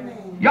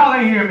 Y'all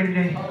ain't hear me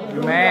today.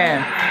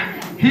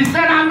 Amen. He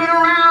said, I've been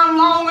around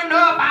long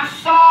enough. I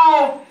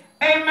saw,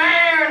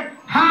 amen,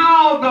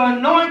 how the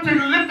anointing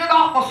lifted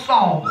off of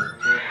Saul.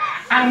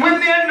 And when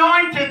the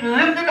anointing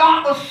lifted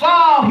off of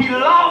Saul, he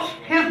lost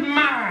his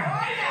mind.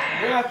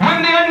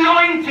 When the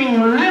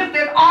anointing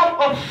lifted off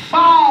of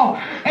Saul,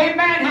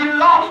 amen, he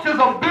lost his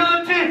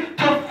ability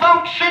to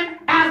function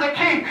as a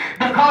king.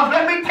 The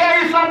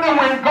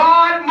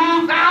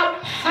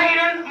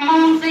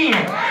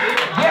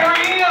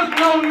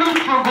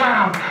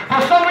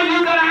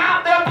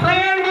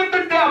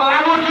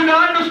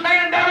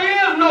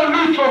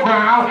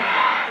ground.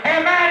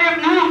 Amen.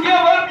 If you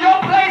give up your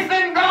place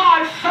in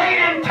God,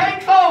 Satan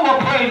takes over.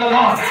 Praise the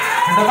Lord.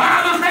 And the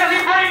Bible says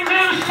he brings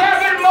in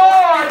 7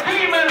 more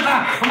demons,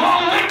 more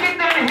wicked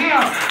than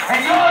him.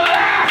 And your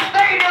last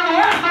state is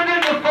worse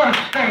than the first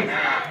state.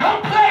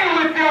 Don't play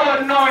with your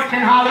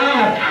anointing.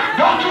 Hallelujah.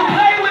 Don't you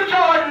play with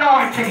your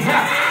anointing.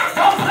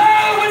 Don't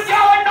play with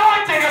your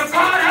anointing. If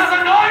God has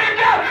anointed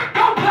you,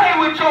 don't play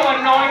with your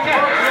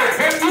anointing.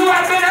 If you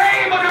have been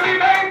able to be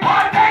made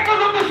partakers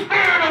of the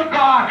Spirit of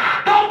God,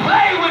 don't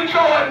play with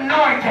your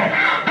anointing.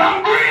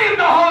 Don't grieve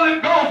the Holy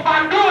Ghost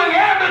by doing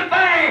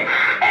everything,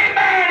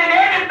 amen, and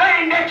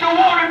anything that you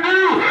want to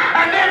do,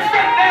 and then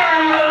sit there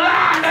and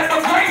rely that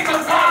the grace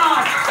of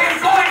God is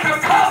going to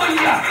cover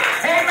you.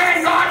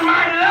 Amen. God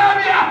might love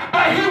you,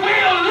 but he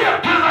will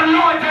lift his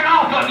anointing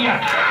off of you.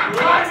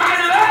 God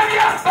might love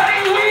you, but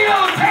he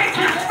will take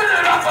his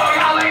spirit up on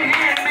y'all ain't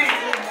hearing me.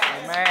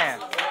 Amen.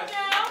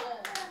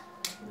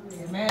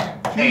 Amen.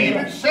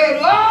 David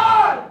said,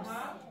 Lord,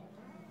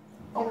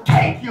 don't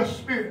take your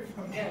spirit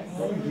from me.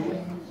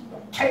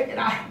 Take it.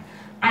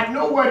 I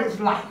know what it's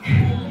like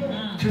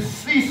to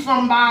see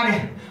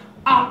somebody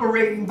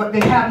operating, but they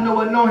have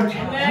no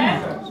anointing.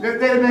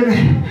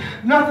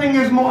 Nothing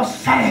is more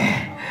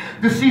sad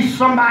to see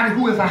somebody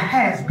who is a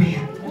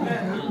has-been.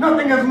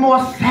 Nothing is more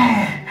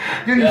sad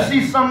than to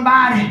see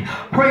somebody,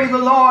 praise the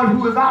Lord,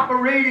 who is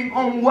operating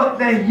on what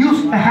they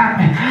used to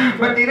have,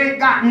 but they ain't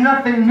got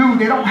nothing new.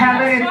 They don't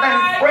have anything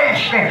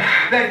fresh.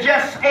 They're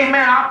just,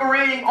 amen,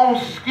 operating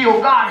on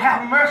skill. God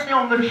have mercy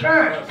on the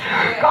church.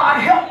 God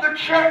help the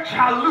church,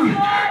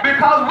 hallelujah,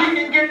 because we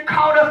can get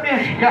caught up in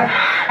it.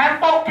 And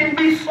folk can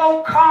be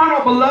so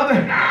carnal,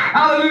 beloved,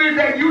 hallelujah,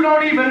 that you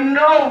don't even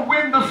know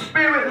when the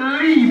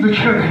Spirit leaves the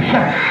church.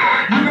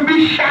 You can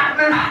be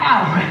shouting and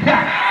hollering.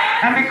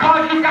 And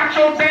because you got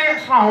your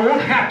dance on,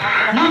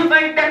 you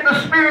think that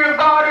the Spirit of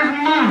God is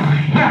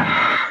moving.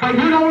 But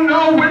you don't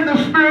know when the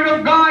Spirit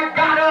of God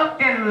got up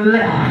and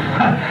left.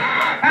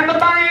 And the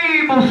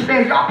Bible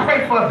says, y'all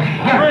pray for me.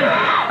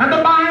 And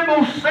the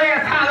Bible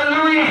says,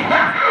 hallelujah,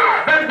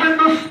 that when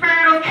the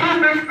Spirit of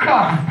truth is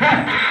come,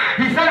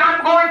 he said,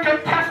 I'm going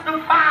to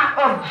testify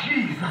of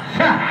Jesus.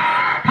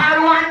 How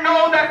do I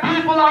know that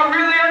people are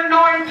really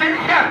anointed?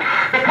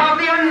 Because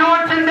the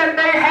anointing that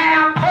they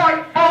have point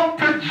folk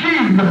to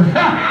Jesus.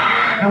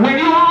 And when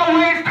you're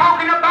always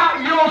talking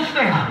about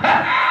yourself,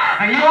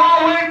 and you're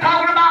always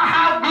talking about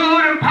how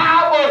good and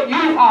powerful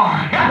you are,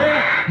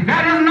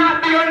 that is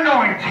not the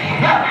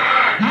anointing.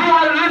 You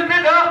are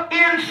lifted up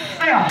in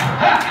self.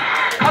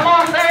 Come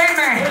on, say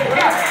amen.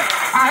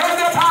 I heard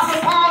the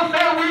Apostle Paul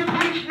say we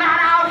preach not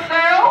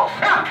ourselves,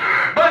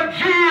 but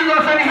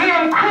Jesus and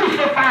him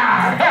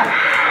crucified.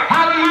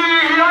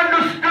 Hallelujah. He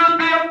understood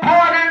the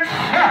importance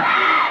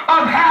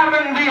of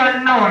having the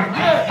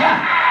anointing.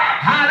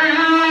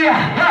 Hallelujah.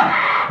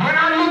 When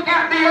I look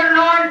at the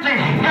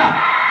anointing,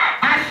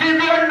 I see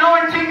the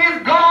anointing is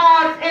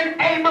God's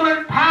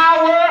enabling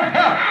power,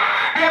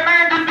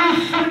 amen, to do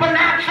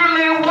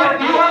supernaturally what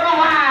you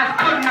otherwise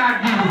could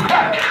not do.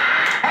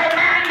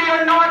 Amen. The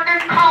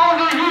anointing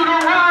causes you to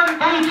run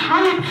through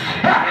troops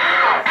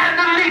and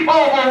to leap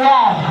over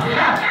walls.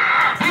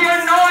 The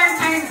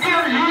anointing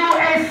gives you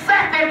a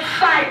second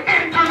sight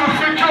into the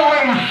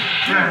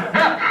situation.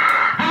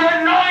 The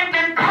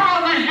anointing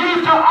causes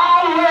you to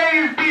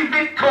always be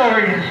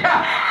victorious.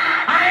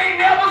 I ain't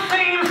never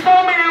seen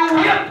so many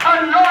whipped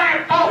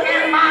anointed folk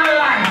in my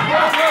life.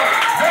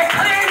 They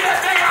claim that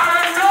they are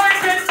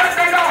anointed, but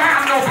they don't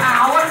have no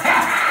power.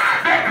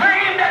 They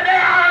claim that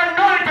they are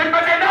anointed,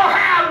 but they don't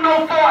have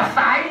no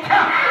foresight.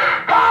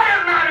 God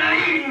is not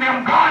leading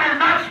them. God is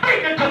not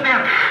speaking to them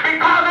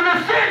because the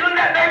decision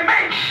that they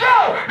make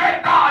show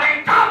that God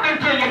ain't talking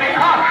to you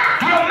because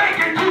you're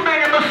making too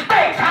many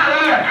mistakes.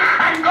 Hallelujah.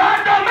 And God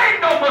don't make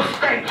no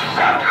mistakes.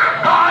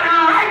 God is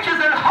righteous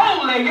and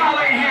holy. Y'all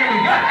ain't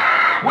hearing me.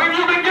 When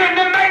you begin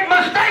to make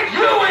mistakes,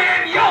 you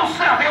in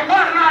yourself. It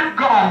was not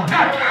God.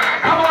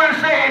 Come on and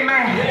say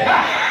amen.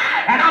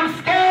 And I'm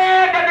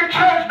scared that the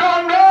church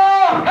don't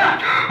know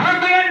when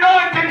the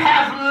anointing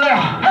has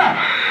left.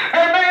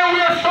 Amen. We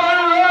are so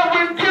in love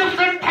with gifts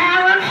and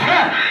talents.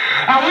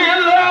 And we're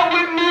in love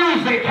with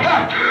music.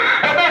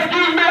 Amen.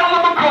 Excuse me,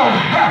 Alabama.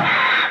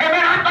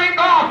 Amen. I thank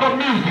God for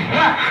music.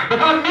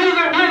 Because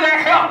music really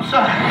helps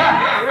us.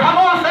 Come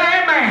on, say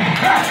amen.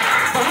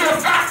 But we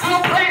have got to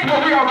a place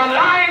where we are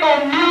relying on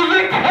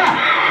music.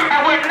 And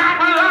we're not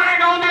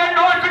relying on the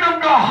anointing of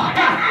God.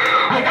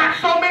 We got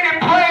so many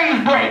praise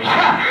breaks.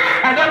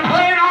 And they're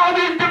playing all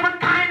these different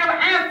kind of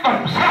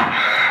anthems.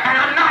 And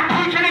I'm not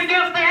preaching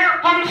against the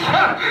anthems.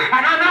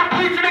 And I'm not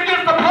preaching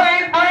against the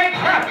praise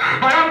breaks.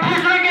 But I'm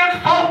preaching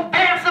against folk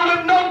dancing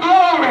with no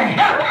glory.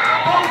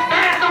 Folk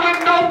dancing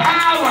with no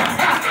power.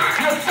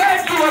 You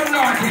said you're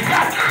anointed.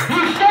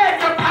 You said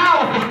you're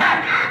powerful.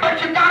 But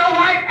you got a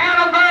wife and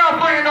a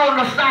girlfriend on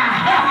the side.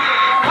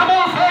 Come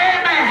on,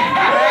 say amen.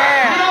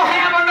 You don't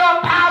have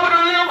enough power to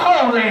live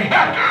holy.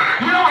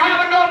 You don't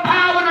have enough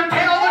power to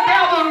tell the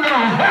devil no.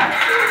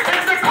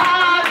 It's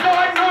because your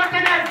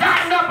anointing has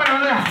gotten up and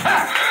left.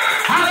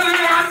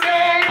 Hallelujah. I'm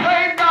dead.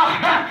 Praise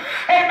God.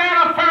 Amen.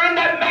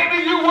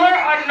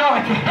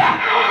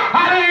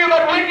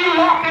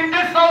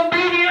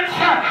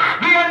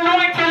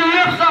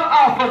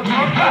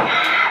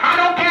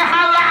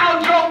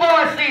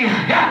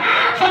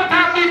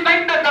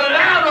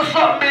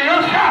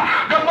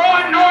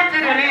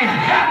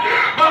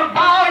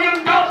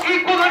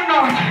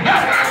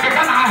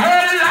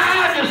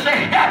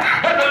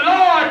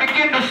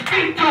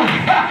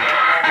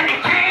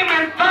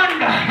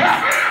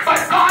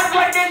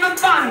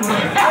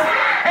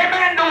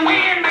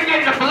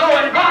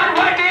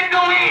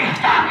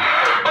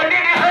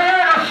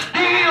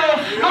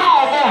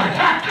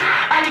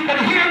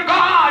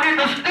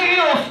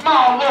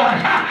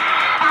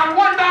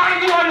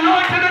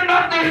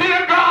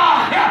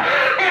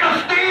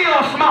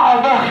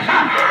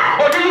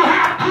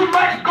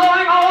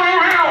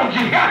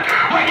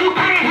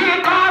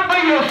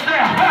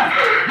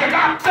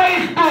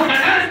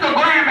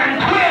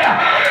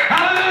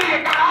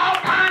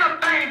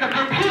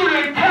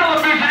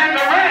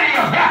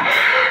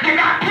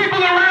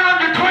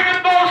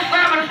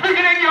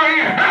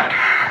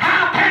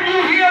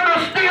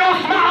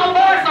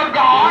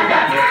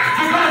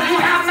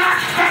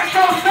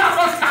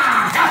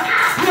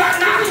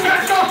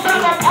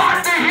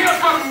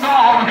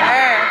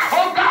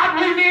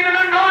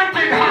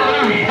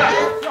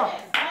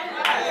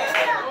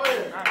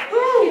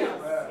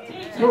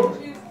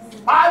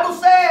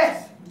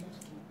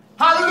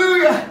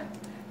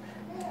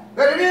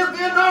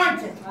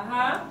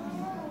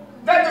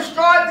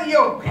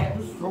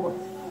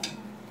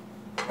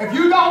 If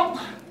you don't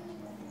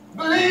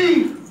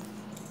believe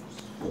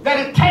that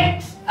it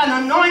takes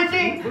an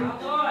anointing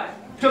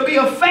to be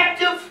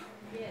effective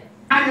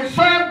and to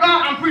serve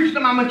God, I'm preaching to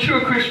my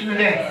mature Christian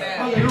today.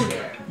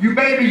 Hallelujah. You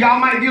babies,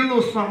 y'all might be a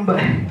little something, but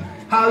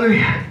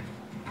hallelujah.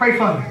 Pray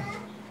for me.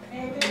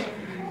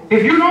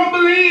 If you don't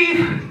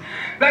believe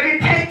that it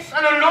takes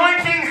an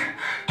anointing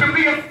to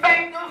be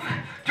effective,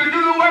 to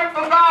do the work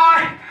for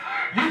God,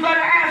 you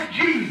better ask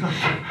Jesus,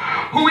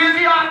 who is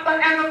the author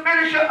and the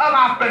finisher of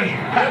our faith.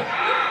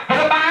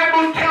 The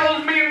Bible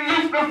tells me in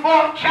Luke the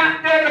 4th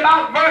chapter,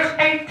 about verse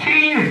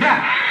 18,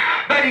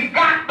 that he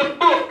got the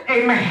book,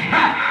 amen,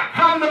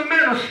 from the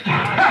minister.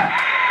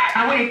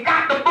 And when he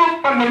got the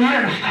book from the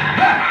minister,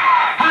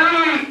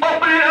 hallelujah, he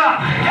opened it up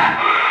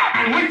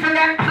and went to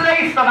that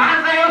place of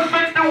Isaiah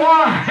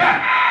 61.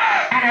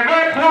 And in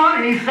verse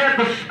 1, he said,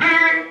 the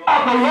Spirit of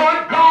the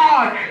Lord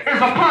God is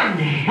upon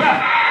me,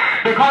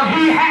 because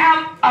he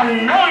hath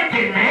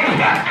anointed me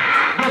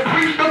to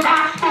preach the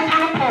gospel to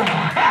the poor.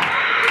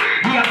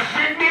 He hath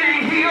sent me to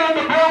heal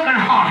the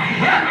brokenhearted,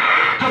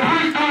 to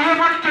preach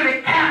deliverance to the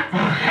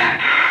captives,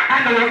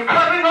 and the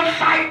recovering of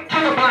sight to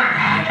the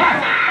blind,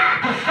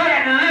 to set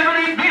at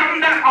liberty them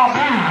that are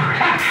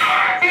bruised.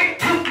 It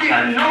took the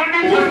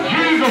anointing of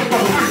Jesus to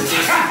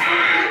preach.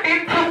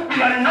 It took the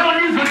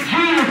anointing of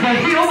Jesus to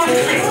heal the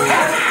sick.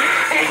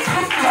 It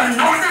took the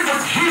anointing of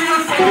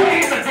Jesus to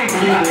raise the dead.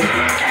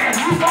 And if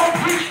you don't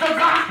preach the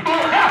gospel,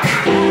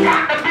 you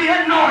got to be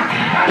anointed.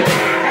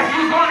 If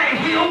you're going to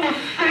heal the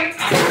sick,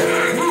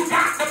 you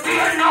got to be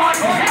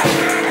anointed.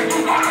 If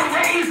you're going to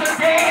raise the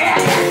dead,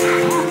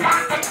 you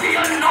got to be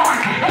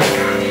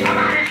anointed.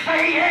 Somebody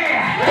say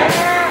yeah.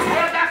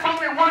 Well, that's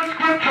only one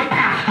scripture,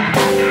 Pastor.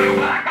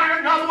 But I got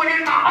another one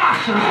in my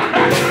arsenal.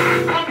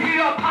 Come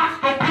here,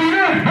 Apostle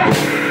Peter.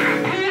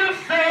 Peter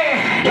said,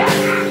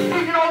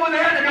 speaking over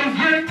there to them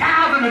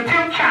Gentiles in the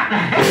 10th chapter,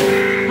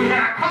 he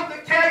said, I come to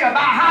tell you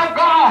about how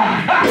God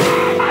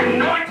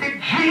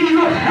anointed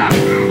Jesus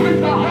with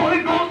the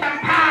Holy Ghost and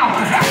power,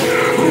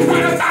 who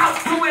went about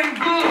doing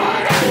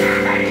good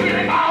and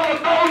healing all of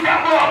those that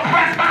were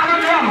oppressed by the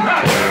devil.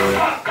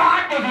 But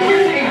God was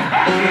with him.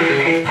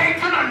 It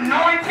takes an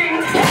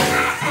anointing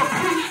to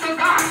preach the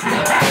gospel.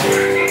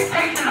 It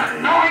takes an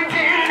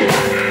anointing,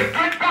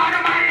 good God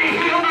Almighty, to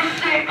heal the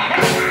sick.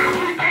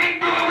 We can't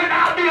do it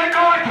without the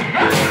anointing.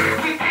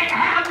 We can't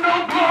have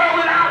no glory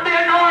without the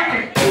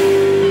anointing.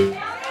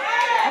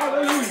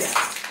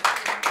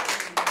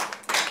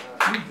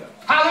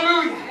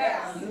 Hallelujah.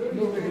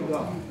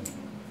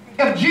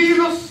 If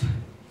Jesus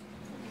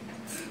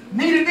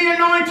needed the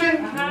anointing,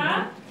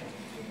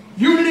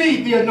 you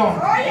need the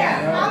anointing.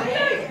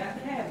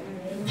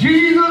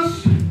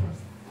 Jesus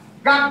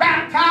got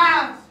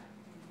baptized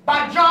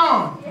by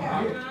John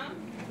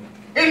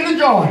in the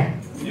Jordan.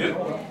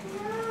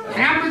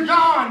 And after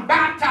John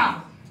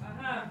baptized,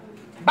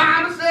 the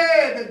Bible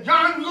said that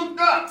John looked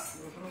up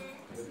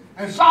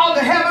and saw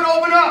the heaven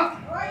open up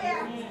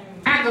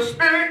and the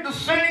Spirit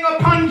descending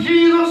upon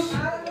Jesus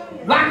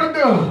like a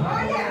dove.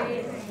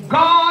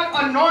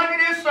 God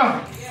anointed his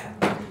son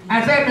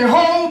and said,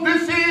 behold,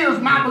 this is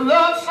my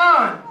beloved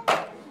son,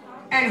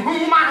 in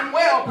whom I am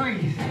well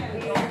pleased.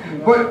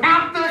 But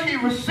after he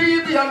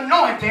received the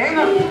anointing,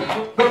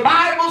 the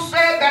Bible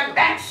said that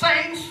that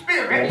same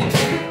Spirit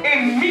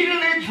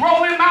immediately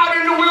drove him out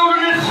in the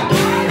wilderness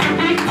to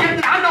be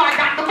tempted. I know I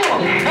got the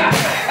book.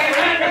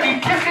 Amen. To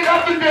be tempted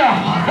of the devil.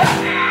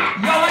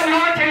 Your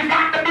anointing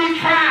got to be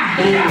tried.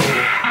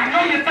 I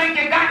know you think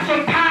you got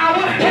some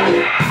power.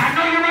 I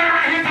know you run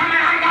around here telling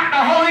me I got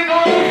the Holy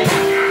Ghost.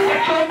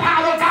 But your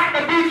power got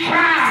to be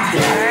tried.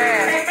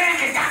 Amen.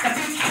 You got to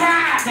be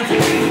tried to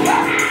see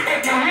if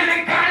you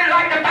really got it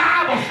like the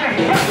Bible says.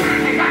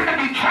 You got to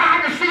be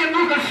tried to see if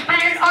you can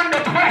stand under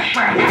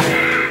pressure.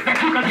 That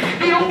you can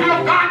still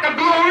give God the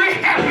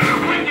glory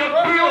when your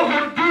bills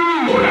are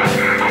due.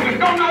 And you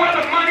don't know where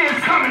the money is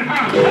coming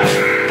from.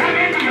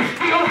 Amen. Do you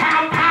still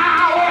have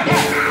power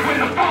when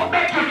the folk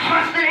that you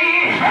trusted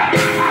in have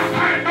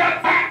turned their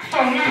backs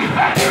on you?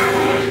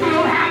 Do you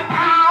still have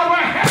power?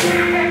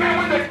 Amen.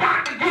 When the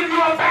doctor gives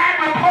you a bad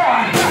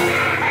report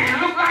and it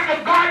looks like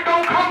if God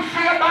don't come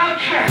see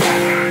about you,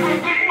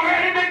 you're getting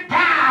ready to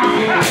die.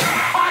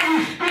 Are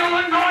you still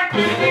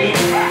anointed?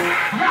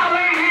 Y'all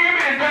ain't hear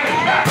me today.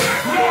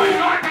 Your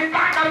anointing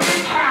got to be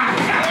tried.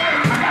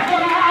 That's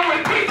what's wrong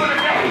with people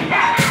today.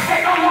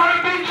 They don't want to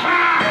be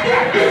tried.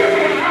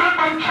 They run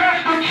from church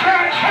to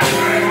church.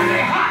 And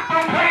they hop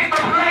from place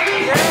to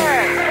place.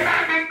 Amen.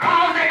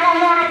 Because they don't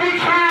want to be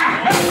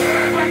tried.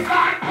 But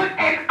God put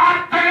an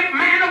authentic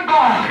man of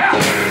God,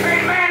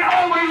 amen,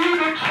 over you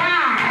to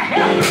try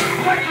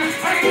what you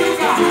say you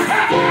got.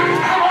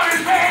 Come on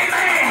and say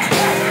amen.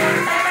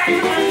 Amen.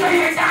 You can say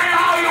you got it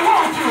all you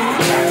want to,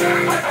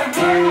 but the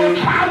word will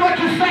try what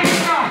you say you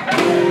got.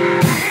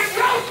 If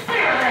your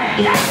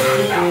spirit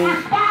don't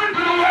respond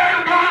to the word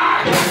of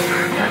God,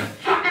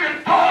 just chuck it and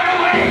throw it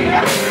away.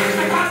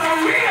 Because the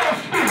real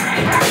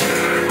spirit,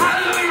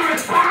 hallelujah,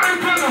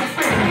 responds to the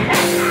spirit.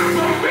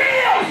 The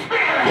real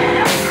spirit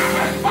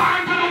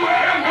responds to the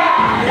word of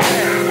God.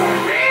 The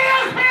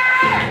real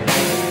spirit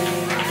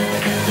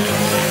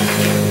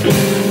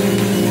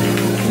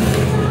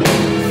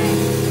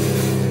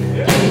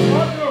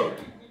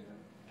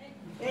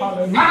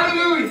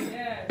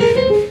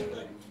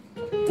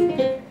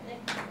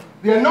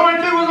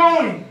anointing was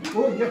on him.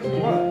 Oh, yes, it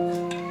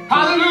was.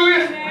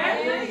 Hallelujah.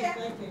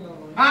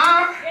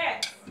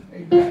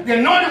 The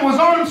anointing was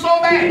on him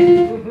so bad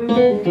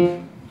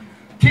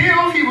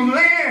till he was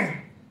laying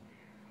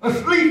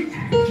asleep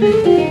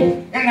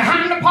in the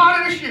hinder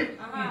part of the ship.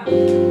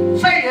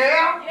 Say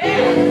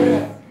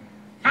yeah.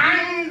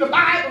 And the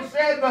Bible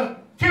says the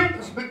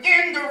tempest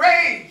began to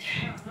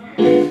rage.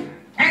 Ain't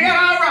that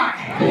all right?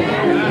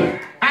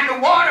 And the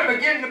water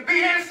began to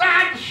be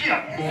inside the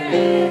ship.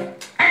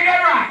 Ain't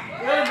that right?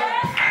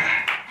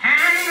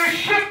 And the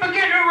ship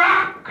began to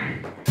rock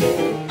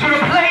to the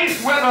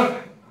place where the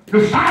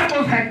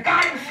disciples had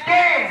gotten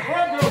scared.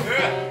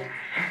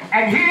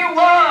 And here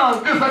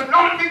was this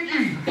anointed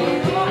Jesus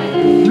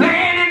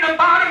laying in the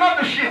bottom of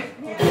the ship.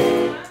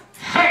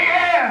 Say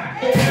yeah.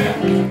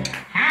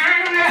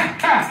 And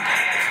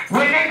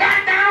when they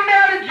got down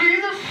there to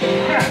Jesus,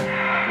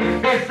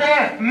 they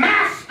said,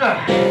 Master,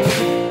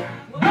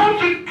 don't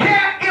you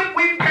care if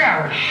we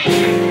perish?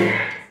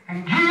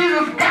 And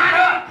Jesus got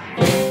up.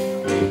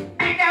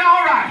 Ain't that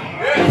all right?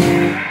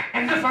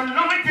 And this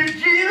anointed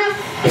Jesus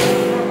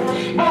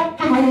spoke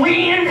to the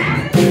wind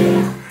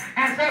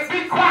and said, be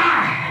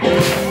quiet.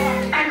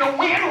 And the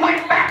wind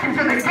went back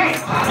into the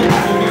gate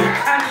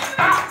and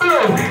stopped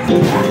blowing.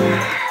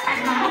 And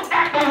he looked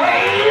at the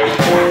waves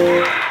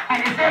and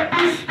he said,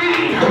 be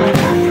still.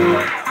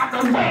 And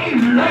the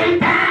waves lay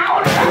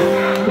down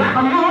like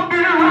a little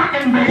bit of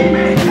rocking,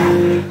 baby.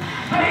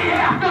 Say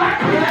after that.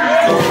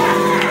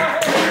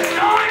 The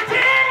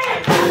anointing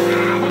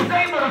was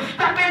able to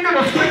step into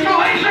the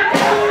situation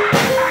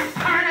and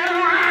turn it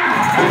around.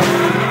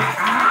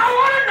 I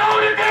want to know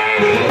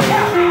today,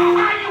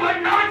 are you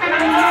anointed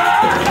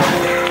enough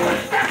to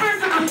step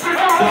into the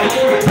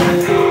situation?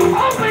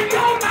 Open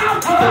your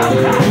mouth up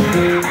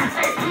and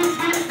say, peace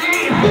be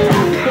still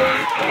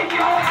in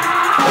your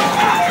house.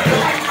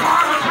 And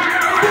God will turn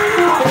around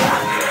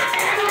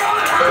in your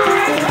life.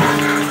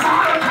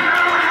 God will turn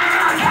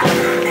around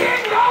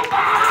in your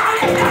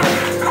body.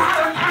 God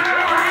will turn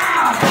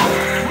around.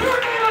 You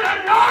need an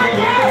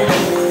anointing.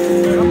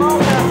 Come on,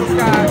 Pastor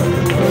Scott.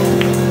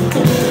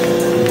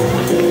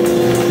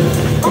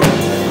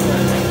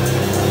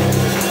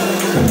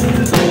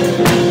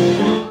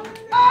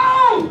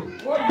 Oh!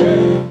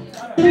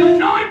 The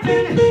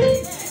anointing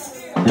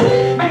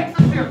makes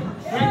a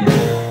difference.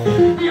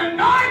 The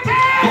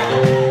anointing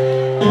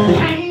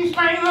changes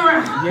things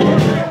around.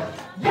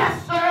 Yes,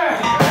 sir.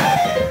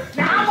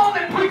 Now, I'm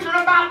only preaching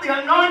about the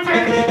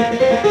anointing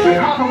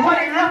because of what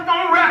he left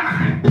on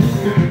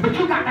record. But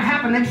you got to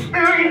have an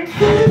experience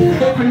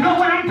to know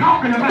what I'm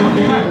talking about.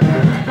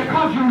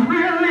 Because you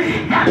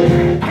really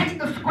can't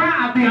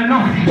describe the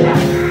anointing.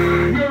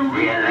 You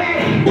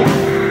really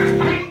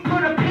can't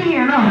put a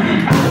pin on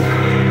it.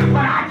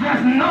 But I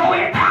just know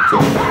it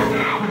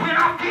when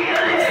I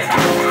feel it.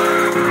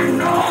 I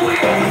know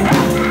it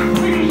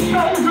when he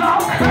shows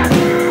up. I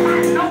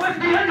know it's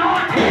the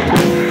anointing.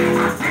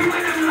 I've been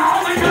with him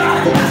long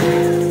enough.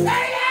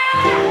 Say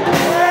yeah!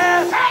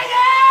 Say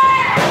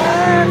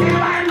yeah!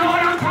 Anybody know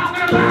what I'm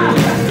talking about?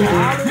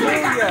 You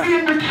ain't got to be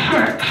in the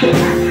church. You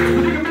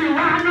can be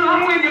riding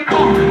along in your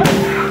car,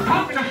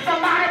 talking to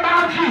somebody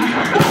about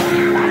Jesus.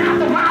 And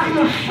after a while,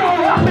 he'll show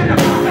up in the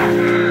moment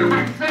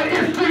and say,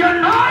 it's the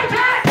anointing.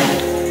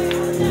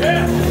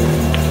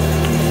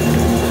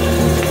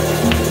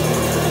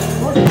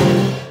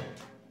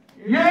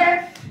 Yes,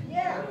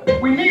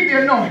 we need the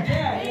anointing.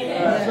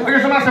 Look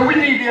at somebody say, we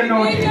need the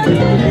anointing. The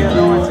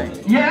anointing.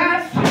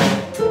 Yes,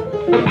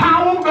 the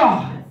power of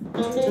God.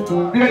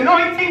 The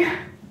anointing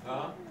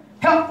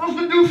helps us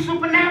to do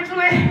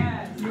supernaturally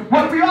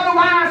what we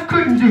otherwise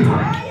couldn't do.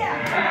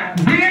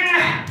 Then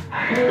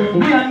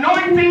the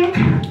anointing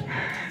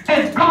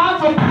is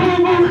God's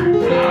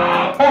approval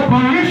or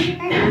permission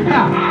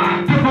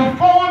to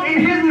perform in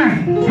his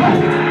name.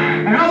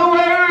 In other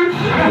words,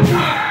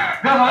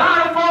 there's a lot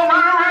of folk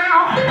running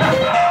around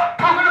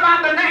talking about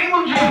the name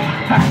of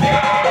Jesus,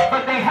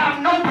 but they have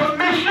no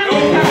permission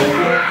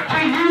to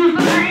use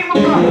the name of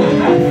God.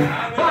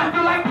 So I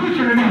feel like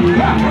preaching to me.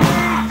 I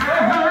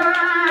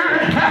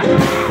heard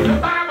the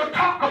Bible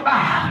talk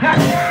about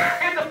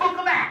in the book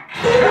of Acts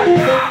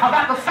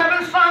about the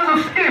 7 sons of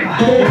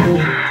Sceva.